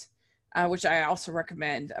Shoplifters, which I also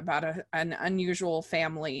recommend, about an unusual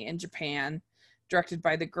family in Japan directed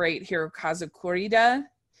by the great Hirokazu Koreeda.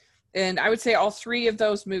 And I would say all three of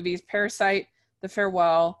those movies, Parasite, The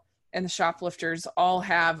Farewell, and The Shoplifters, all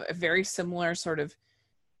have a very similar sort of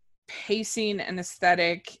pacing and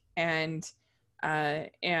aesthetic, and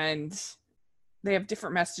they have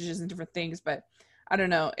different messages and different things. But I don't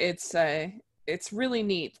know, it's really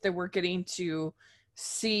neat that we're getting to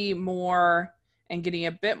see more and getting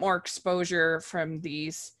a bit more exposure from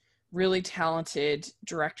these really talented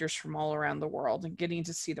directors from all around the world, and getting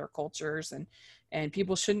to see their cultures, and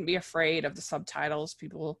people shouldn't be afraid of the subtitles.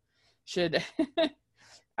 People should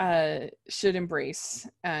embrace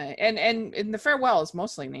and The Farewell is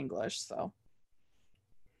mostly in English, so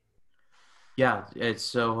yeah. It's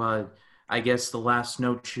so I guess the last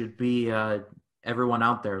note should be everyone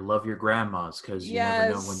out there, love your grandmas, because you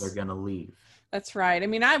never know when they're gonna leave. That's right. I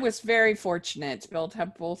mean, I was very fortunate to be able to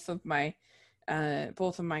have both of my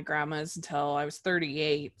grandmas until I was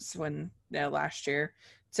 38 last year.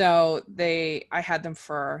 So I had them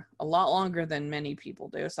for a lot longer than many people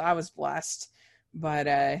do. So I was blessed. But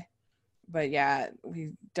yeah,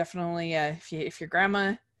 we definitely if your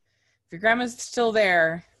grandma's still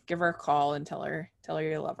there, give her a call and tell her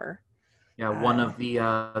you love her. Yeah, one of the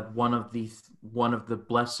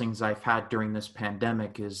blessings I've had during this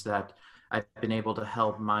pandemic is that I've been able to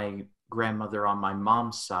help my grandmother on my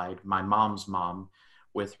mom's side, my mom's mom,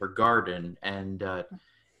 with her garden, and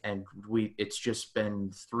it's just been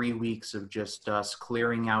 3 weeks of just us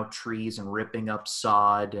clearing out trees and ripping up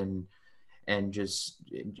sod and just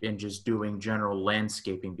doing general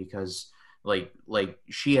landscaping, because like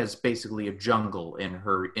she has basically a jungle in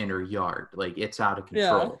her yard. Like, it's out of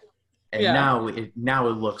control. Yeah. And now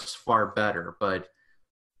it looks far better, but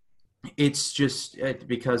it's just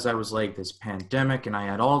because I was like, this pandemic, and I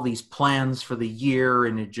had all these plans for the year,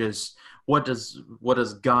 and it just, what does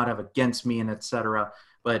God have against me, and etc.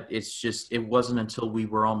 But it wasn't until we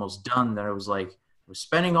were almost done that I was like, we're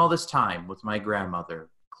spending all this time with my grandmother,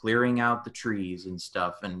 clearing out the trees and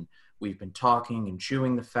stuff, and we've been talking and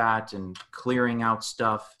chewing the fat and clearing out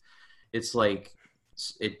stuff. It's like,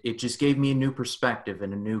 it just gave me a new perspective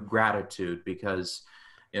and a new gratitude, because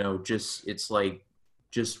it's like,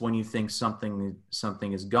 just when you think something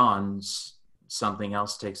is gone, something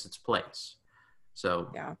else takes its place.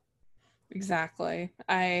 So yeah, exactly.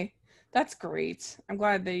 That's great. I'm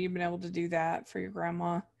glad that you've been able to do that for your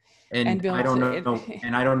grandma. And I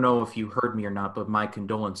don't know if you heard me or not, but my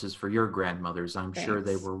condolences for your grandmothers. I'm Thanks. sure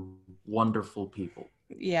they were wonderful people.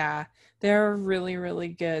 Yeah, they're really, really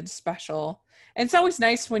good, special. And it's always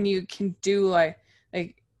nice when you can do like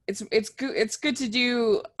it's good to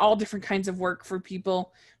do all different kinds of work for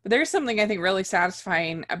people, but there's something I think really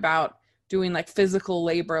satisfying about doing like physical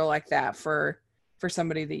labor like that for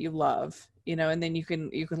somebody that you love, and then you can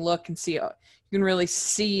look and see, you can really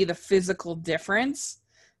see the physical difference.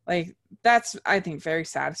 Like, that's, I think, very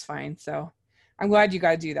satisfying. So I'm glad you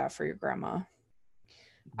got to do that for your grandma.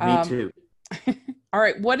 Me too. All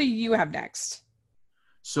right, what do you have next?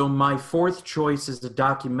 So my fourth choice is a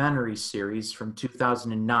documentary series from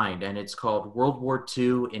 2009, and it's called World War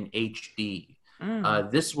II in HD.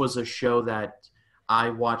 This was a show that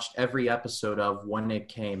I watched every episode of when it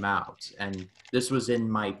came out, and this was in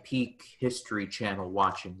my peak History Channel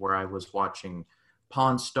watching, where I was watching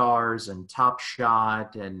Pawn Stars and Top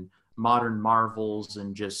Shot and Modern Marvels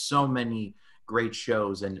and just so many great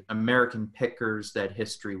shows and American pickers that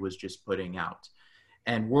History was just putting out.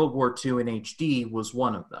 And World War II in HD was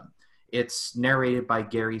one of them. It's narrated by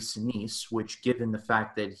Gary Sinise, which, given the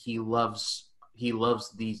fact that he loves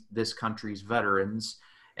this country's veterans,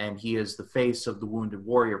 and he is the face of the Wounded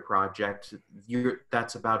Warrior Project,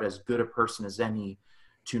 that's about as good a person as any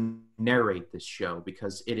to narrate this show,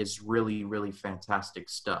 because it is really, really fantastic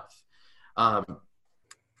stuff.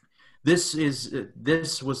 This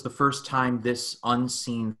was the first time this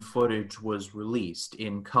unseen footage was released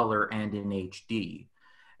in color and in HD.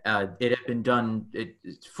 It had been done.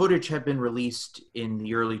 Footage had been released in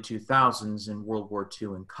the early 2000s in World War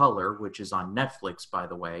II in color, which is on Netflix, by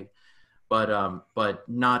the way, but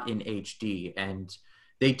not in HD. And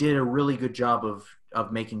they did a really good job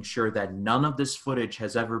of making sure that none of this footage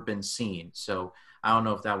has ever been seen. So I don't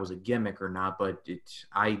know if that was a gimmick or not, but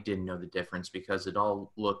I didn't know the difference, because it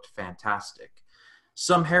all looked fantastic.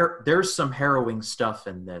 There's some harrowing stuff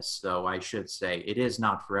in this, though. I should say it is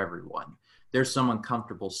not for everyone. There's some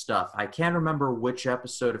uncomfortable stuff. I can't remember which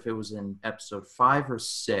episode, if it was in episode 5 or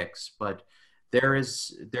 6, but there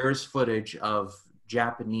is footage of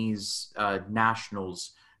Japanese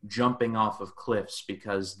nationals jumping off of cliffs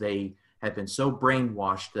because they had been so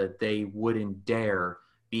brainwashed that they wouldn't dare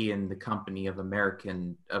be in the company of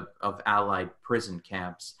of Allied prison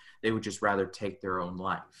camps. They would just rather take their own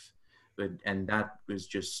life. And that was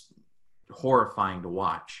just horrifying to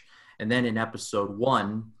watch. And then in episode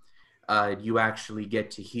 1, you actually get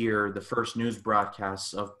to hear the first news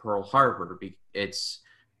broadcasts of Pearl Harbor.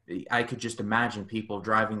 I could just imagine people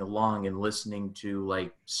driving along and listening to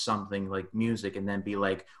like something like music and then be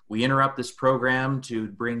like, we interrupt this program to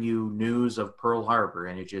bring you news of Pearl Harbor.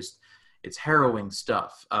 And it's harrowing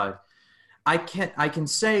stuff. I can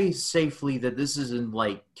say safely that this isn't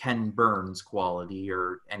like Ken Burns quality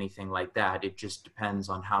or anything like that. It just depends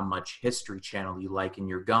on how much History Channel you like in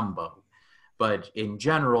your gumbo. But in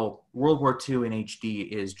general, World War II in HD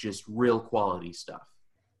is just real quality stuff.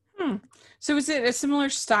 So is it a similar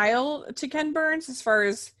style to Ken Burns as far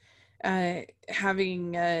as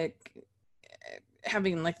having like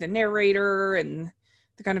the narrator and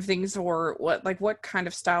the kind of things, or what kind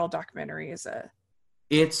of style documentary is it?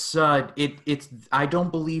 It's I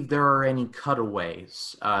don't believe there are any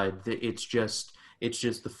cutaways. It's just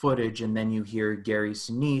the footage, and then you hear Gary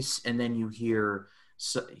Sinise, and then you hear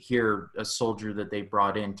a soldier that they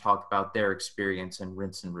brought in talk about their experience and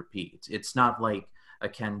rinse and repeat. It's not like a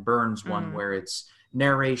Ken Burns one where it's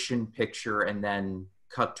narration, picture, and then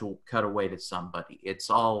cut away to somebody. It's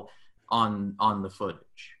all on the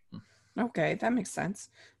footage. Okay, that makes sense.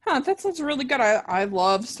 That sounds really good. I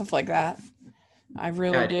love stuff like that. I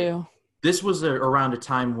really do. This was around a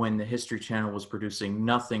time when the History Channel was producing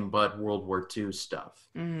nothing but World War II stuff.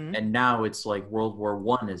 Mm-hmm. And now it's like World War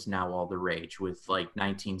I is now all the rage with like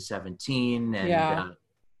 1917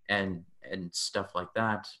 and stuff like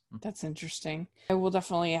that. That's interesting. I will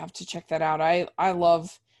definitely have to check that out. I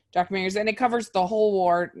love documentaries, and it covers the whole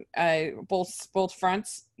war, both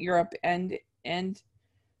fronts, Europe and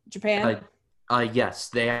Japan. Yes,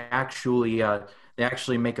 they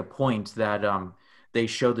actually make a point that they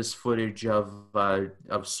show this footage of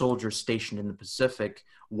soldiers stationed in the Pacific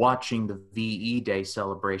watching the VE Day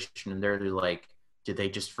celebration, and they're like, did they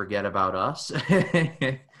just forget about us?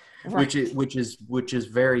 Right. which is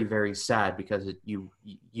very, very sad, because you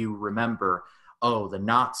remember, oh, the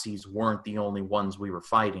Nazis weren't the only ones we were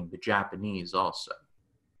fighting, the Japanese also.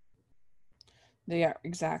 Yeah,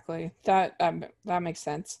 exactly. That makes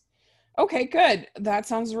sense. Okay, good. That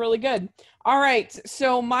sounds really good. All right.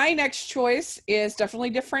 So my next choice is definitely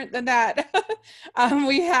different than that.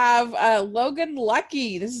 We have Logan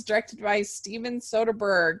Lucky. This is directed by Steven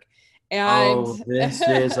Soderbergh. And this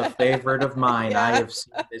is a favorite of mine. Yeah. I have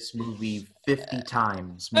seen this movie 50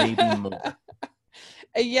 times, maybe more.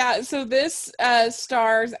 Yeah. So this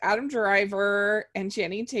stars Adam Driver and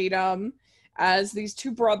Channing Tatum as these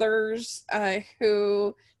two brothers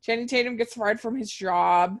who Channing Tatum gets fired from his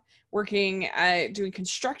job working doing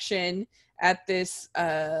construction at this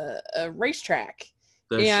racetrack,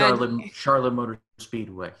 the Charlotte Motor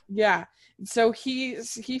Speedway. Yeah, so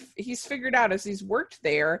he's figured out as he's worked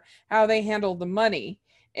there how they handle the money,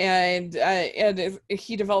 and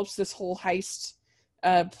he develops this whole heist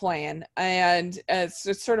plan, and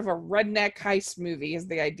it's sort of a redneck heist movie is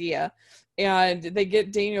the idea, and they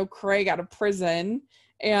get Daniel Craig out of prison,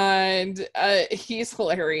 and he's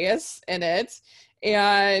hilarious in it.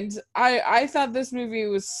 And I thought this movie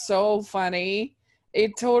was so funny.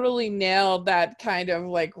 It totally nailed that kind of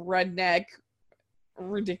like redneck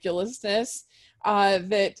ridiculousness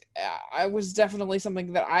that was definitely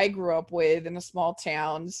something that I grew up with in a small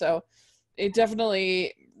town. So it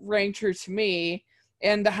definitely rang true to me.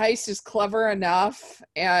 And the heist is clever enough.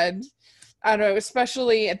 And I don't know,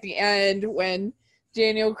 especially at the end when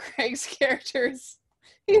Daniel Craig's character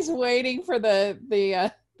he's waiting for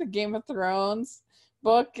the Game of Thrones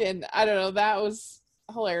book, and I don't know, that was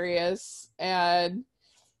hilarious. And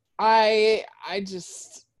I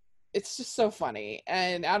just, it's just so funny,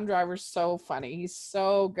 and Adam Driver's so funny. He's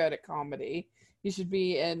so good at comedy. He should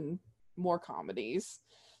be in more comedies.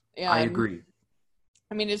 And I agree.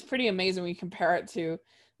 I mean, it's pretty amazing when you compare it to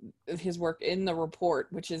his work in The Report,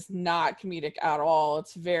 which is not comedic at all.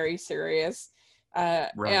 It's very serious.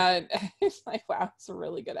 Right. And it's like, wow, he's a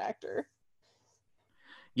really good actor.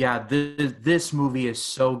 Yeah, this movie is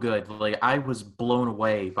so good. Like, I was blown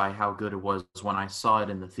away by how good it was when I saw it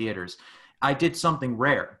in the theaters. I did something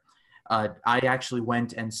rare. I actually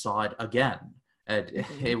went and saw it again.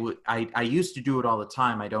 I used to do it all the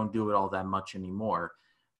time. I don't do it all that much anymore.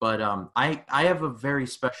 But I have a very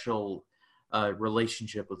special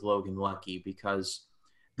relationship with Logan Lucky, because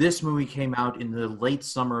this movie came out in the late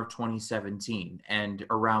summer of 2017. And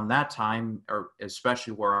around that time, or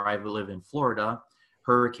especially where I live in Florida,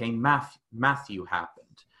 Hurricane Matthew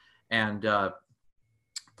happened. And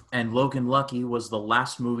And Logan Lucky was the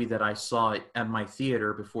last movie that I saw at my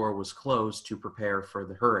theater before it was closed to prepare for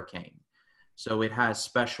the hurricane. So it has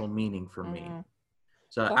special meaning for me.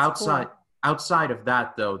 So outside of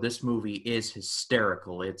that, though, this movie is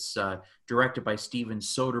hysterical. It's directed by Steven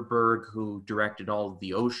Soderbergh, who directed all of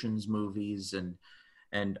the Ocean's movies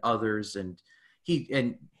and others, and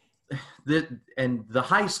the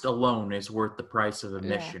heist alone is worth the price of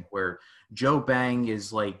admission. Where Joe Bang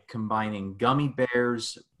is like combining gummy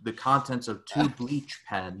bears, the contents of 2 bleach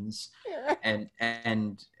pens, and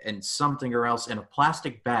something or else in a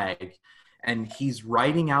plastic bag. And he's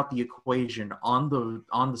writing out the equation on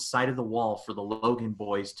the side of the wall for the Logan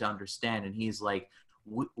boys to understand. And he's like,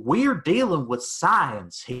 we're dealing with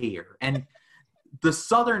science here. And the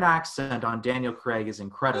Southern accent on Daniel Craig is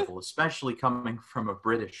incredible, especially coming from a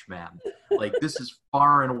British man. Like, this is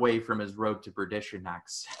far and away from his Road to Perdition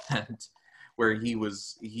accent, where he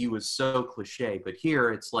was so cliche. But here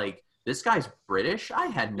it's like, this guy's British? I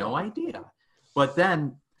had no idea. But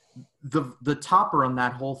then the topper on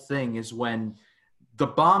that whole thing is when the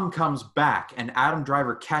bomb comes back and Adam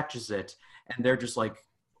Driver catches it, and they're just like,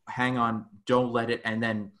 hang on, don't let it. And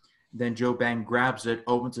then Joe Bang grabs it,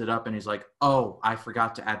 opens it up, and he's like, oh, I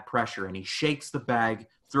forgot to add pressure. And he shakes the bag,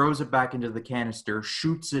 throws it back into the canister,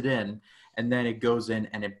 shoots it in, and then it goes in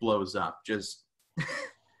and it blows up. Just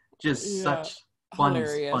such funny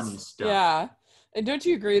stuff. Yeah. And don't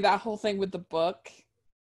you agree that whole thing with the book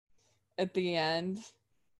at the end,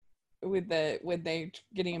 with they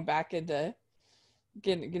getting him back into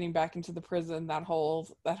getting back into the prison, that whole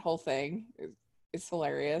thing is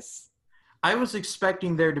hilarious. I was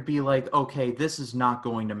expecting there to be like, okay, this is not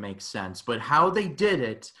going to make sense, but how they did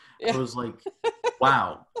it, I was like,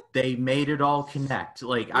 wow, they made it all connect.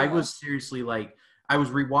 Like, I was seriously like, I was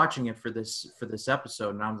rewatching it for this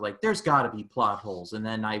episode, and I was like, there's got to be plot holes, and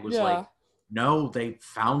then I was like, no, they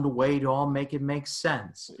found a way to all make it make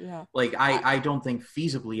sense. Yeah. Like, I don't think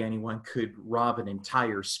feasibly anyone could rob an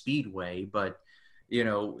entire speedway, but you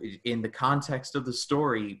know, in the context of the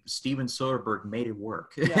story, Steven Soderbergh made it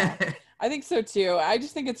work. Yeah, I think so too. I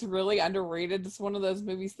just think it's really underrated. It's one of those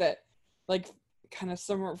movies that, like, kind of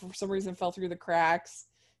for some reason fell through the cracks.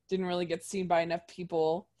 Didn't really get seen by enough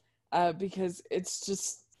people because it's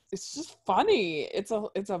just funny. It's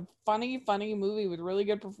a funny movie with really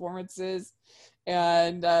good performances,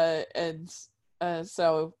 and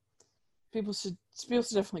so people should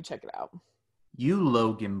definitely check it out. You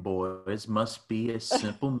Logan boys must be as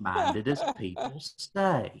simple-minded as people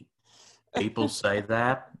say. People say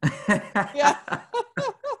that? Yeah.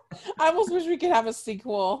 I almost wish we could have a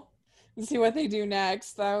sequel and see what they do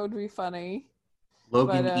next. That would be funny.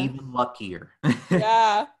 Logan, even luckier.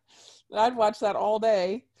 Yeah. I'd watch that all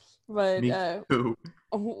day. But Me too.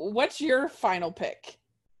 What's your final pick?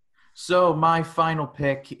 So my final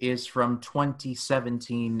pick is from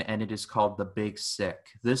 2017, and it is called The Big Sick.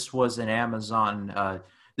 This was an Amazon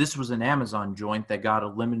joint that got a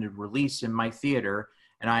limited release in my theater,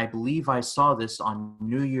 and I believe I saw this on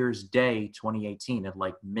New Year's Day 2018 at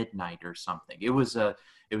like midnight or something. It was a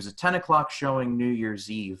 10 o'clock showing New Year's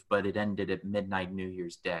Eve, but it ended at midnight New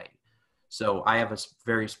Year's Day. So I have a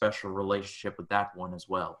very special relationship with that one as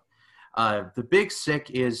well. The Big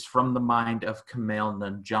Sick is from the mind of Kumail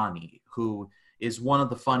Nanjiani, who is one of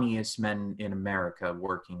the funniest men in America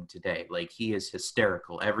working today. Like, he is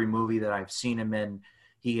hysterical. Every movie that I've seen him in,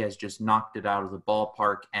 he has just knocked it out of the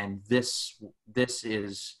ballpark, and this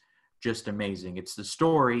is just amazing. It's the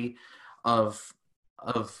story of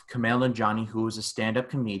Kumail Nanjiani, who is a stand-up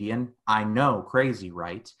comedian. I know, crazy,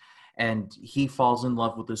 right? And he falls in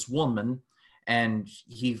love with this woman, and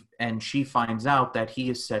she finds out that he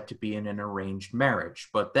is set to be in an arranged marriage,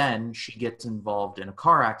 but then she gets involved in a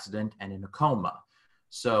car accident and in a coma.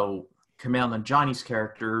 So Kumail Nanjiani's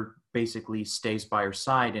character basically stays by her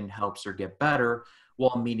side and helps her get better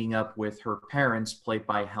while meeting up with her parents, played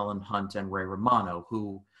by Helen Hunt and Ray Romano,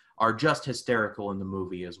 who are just hysterical in the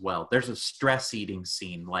movie as well. There's a stress eating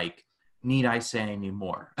scene, like, need I say any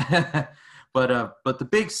more? But The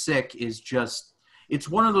Big Sick is just, it's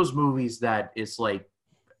one of those movies that is like,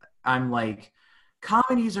 I'm like,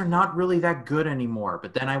 comedies are not really that good anymore.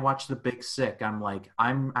 But then I watch The Big Sick. I'm like,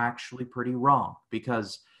 I'm actually pretty wrong,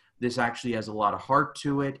 because this actually has a lot of heart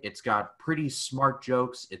to it. It's got pretty smart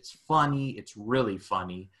jokes. It's funny. It's really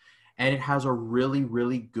funny. And it has a really,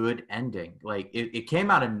 really good ending. Like, it came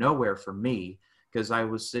out of nowhere for me, because I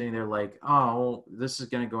was sitting there like, oh, this is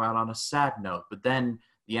going to go out on a sad note. But then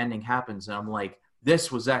the ending happens, and I'm like, this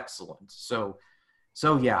was excellent.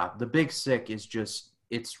 So yeah, The Big Sick is just,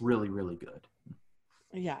 it's really, really good.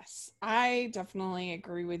 Yes, I definitely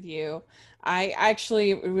agree with you. I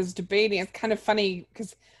actually was debating. It's kind of funny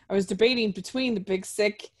because I was debating between The Big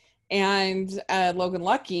Sick and Logan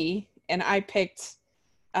Lucky, and I picked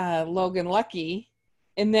Logan Lucky.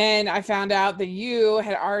 And then I found out that you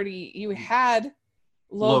had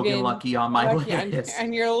Logan Logan Lucky on my Lucky list.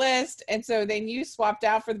 on your list, and so then you swapped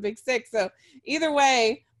out for The Big Sick. So either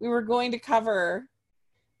way, we were going to cover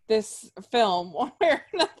this film one way or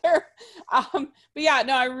another. But yeah,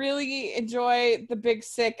 no, I really enjoy The Big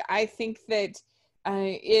Sick. I think that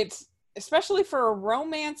it's, especially for a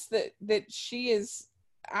romance that she's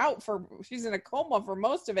in a coma for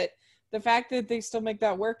most of it. The fact that they still make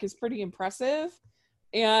that work is pretty impressive.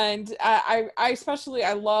 And I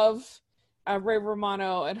love Ray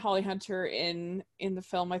Romano and Holly Hunter in the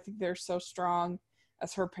film. I think they're so strong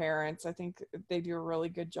as her parents. I think they do a really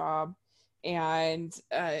good job, and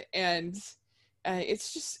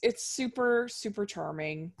it's super super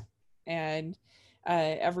charming, and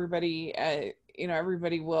everybody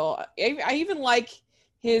everybody will. I even like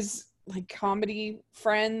his like comedy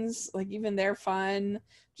friends, like even they're fun.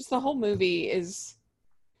 Just the whole movie is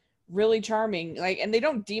really charming, like, and they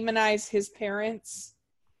don't demonize his parents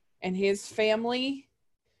and his family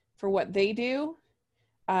for what they do.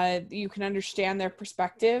 You can understand their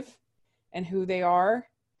perspective and who they are,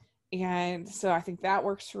 and so I think that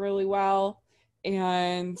works really well.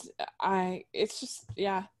 And it's just,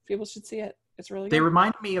 yeah, people should see it. It's really They good.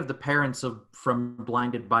 remind me of the parents of from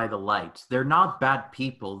Blinded by the Light. They're not bad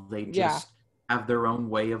people. They Yeah. just have their own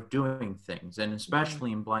way of doing things. And Mm-hmm.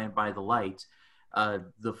 especially in Blinded by the Light,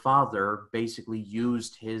 the father basically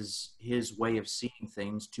used his way of seeing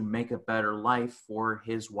things to make a better life for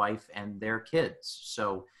his wife and their kids.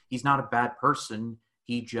 So he's not a bad person.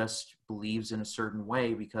 He just believes in a certain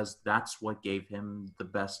way because that's what gave him the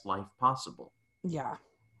best life possible. Yeah.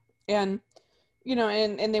 And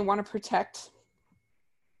and they want to protect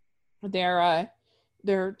their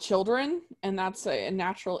their children, and that's a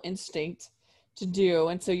natural instinct to do,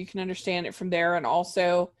 and so you can understand it from there. And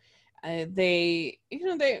also they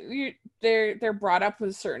they're brought up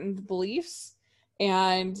with certain beliefs,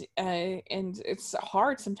 and it's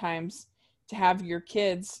hard sometimes to have your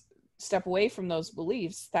kids step away from those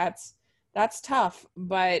beliefs. That's tough.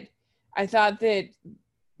 But I thought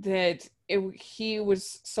he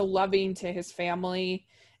was so loving to his family,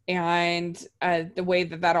 and the way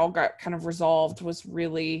that all got kind of resolved was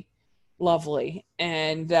really lovely.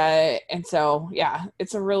 And so yeah,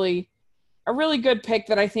 it's a really good pick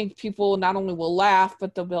that I think people not only will laugh,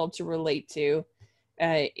 but they'll be able to relate to.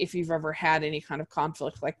 If you've ever had any kind of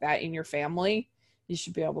conflict like that in your family, you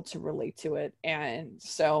should be able to relate to it. And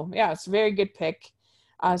so yeah, it's a very good pick.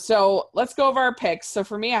 So let's go over our picks. So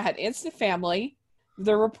for me, I had Instant Family,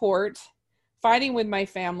 The Report, Fighting with My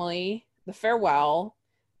Family, The Farewell,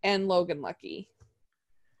 and Logan Lucky.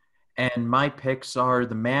 And my picks are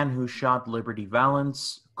The Man Who Shot Liberty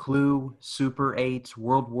Valance, Clue, Super 8,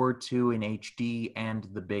 World War II in HD, and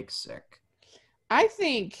The Big Sick. I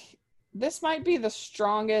think this might be the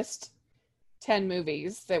strongest 10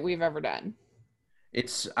 movies that we've ever done.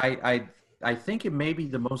 It's I think it may be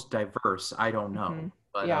the most diverse. I don't know, Mm-hmm.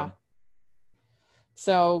 but Yeah.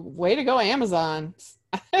 So way to go, Amazon.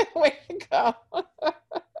 Way to go.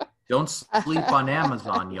 Don't sleep on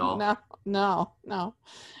Amazon, y'all. No.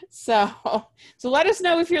 So let us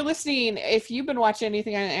know if you're listening, if you've been watching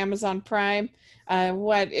anything on Amazon Prime.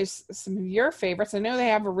 What is some of your favorites? I know they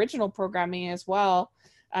have original programming as well.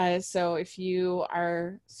 So if you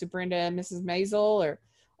are super into Mrs. Maisel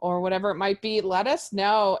or whatever it might be, let us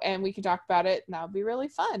know and we can talk about it, and that would be really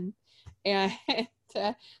fun. And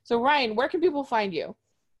so Ryan, where can people find you?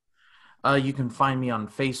 You can find me on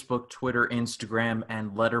Facebook, Twitter, Instagram,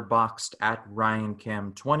 and Letterboxd at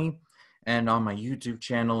RyanCam20. And on my YouTube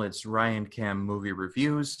channel, it's RyanCam Movie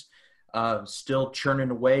Reviews. Still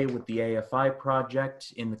churning away with the AFI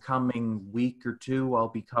project. In the coming week or two, I'll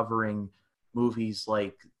be covering movies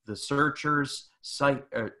like The Searchers, Star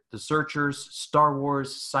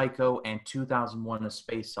Wars, Psycho, and 2001: A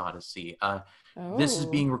Space Odyssey. This is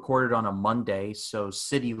being recorded on a Monday, so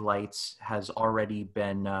City Lights has already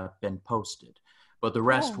been posted, but the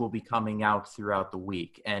rest will be coming out throughout the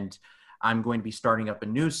week. And I'm going to be starting up a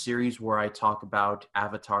new series where I talk about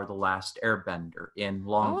Avatar: The Last Airbender in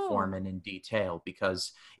long form and in detail,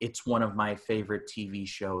 because it's one of my favorite TV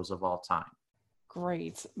shows of all time.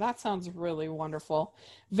 Great. That sounds really wonderful.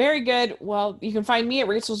 Very good. Well, you can find me at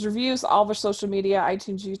Rachel's Reviews, all of our social media,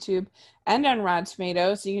 iTunes, YouTube, and on Rotten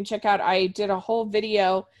Tomatoes. So you can check out, I did a whole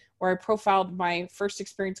video where I profiled my first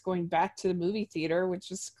experience going back to the movie theater,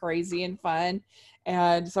 which is crazy and fun.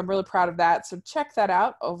 And so I'm really proud of that. So check that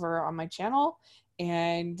out over on my channel.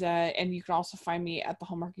 And you can also find me at the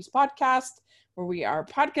Hallmarkies podcast, where we are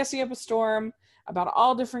podcasting up a storm about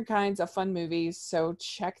all different kinds of fun movies. So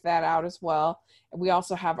check that out as well. And we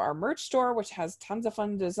also have our merch store, which has tons of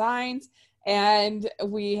fun designs. And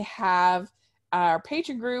we have our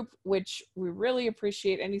Patreon group, which we really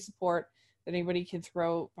appreciate any support that anybody can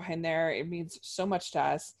throw behind there. It means so much to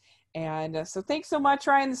us. And so thanks so much,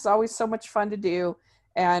 Ryan. This is always so much fun to do.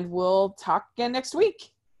 And we'll talk again next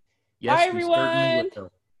week. Yes, bye, everyone.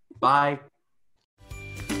 Bye.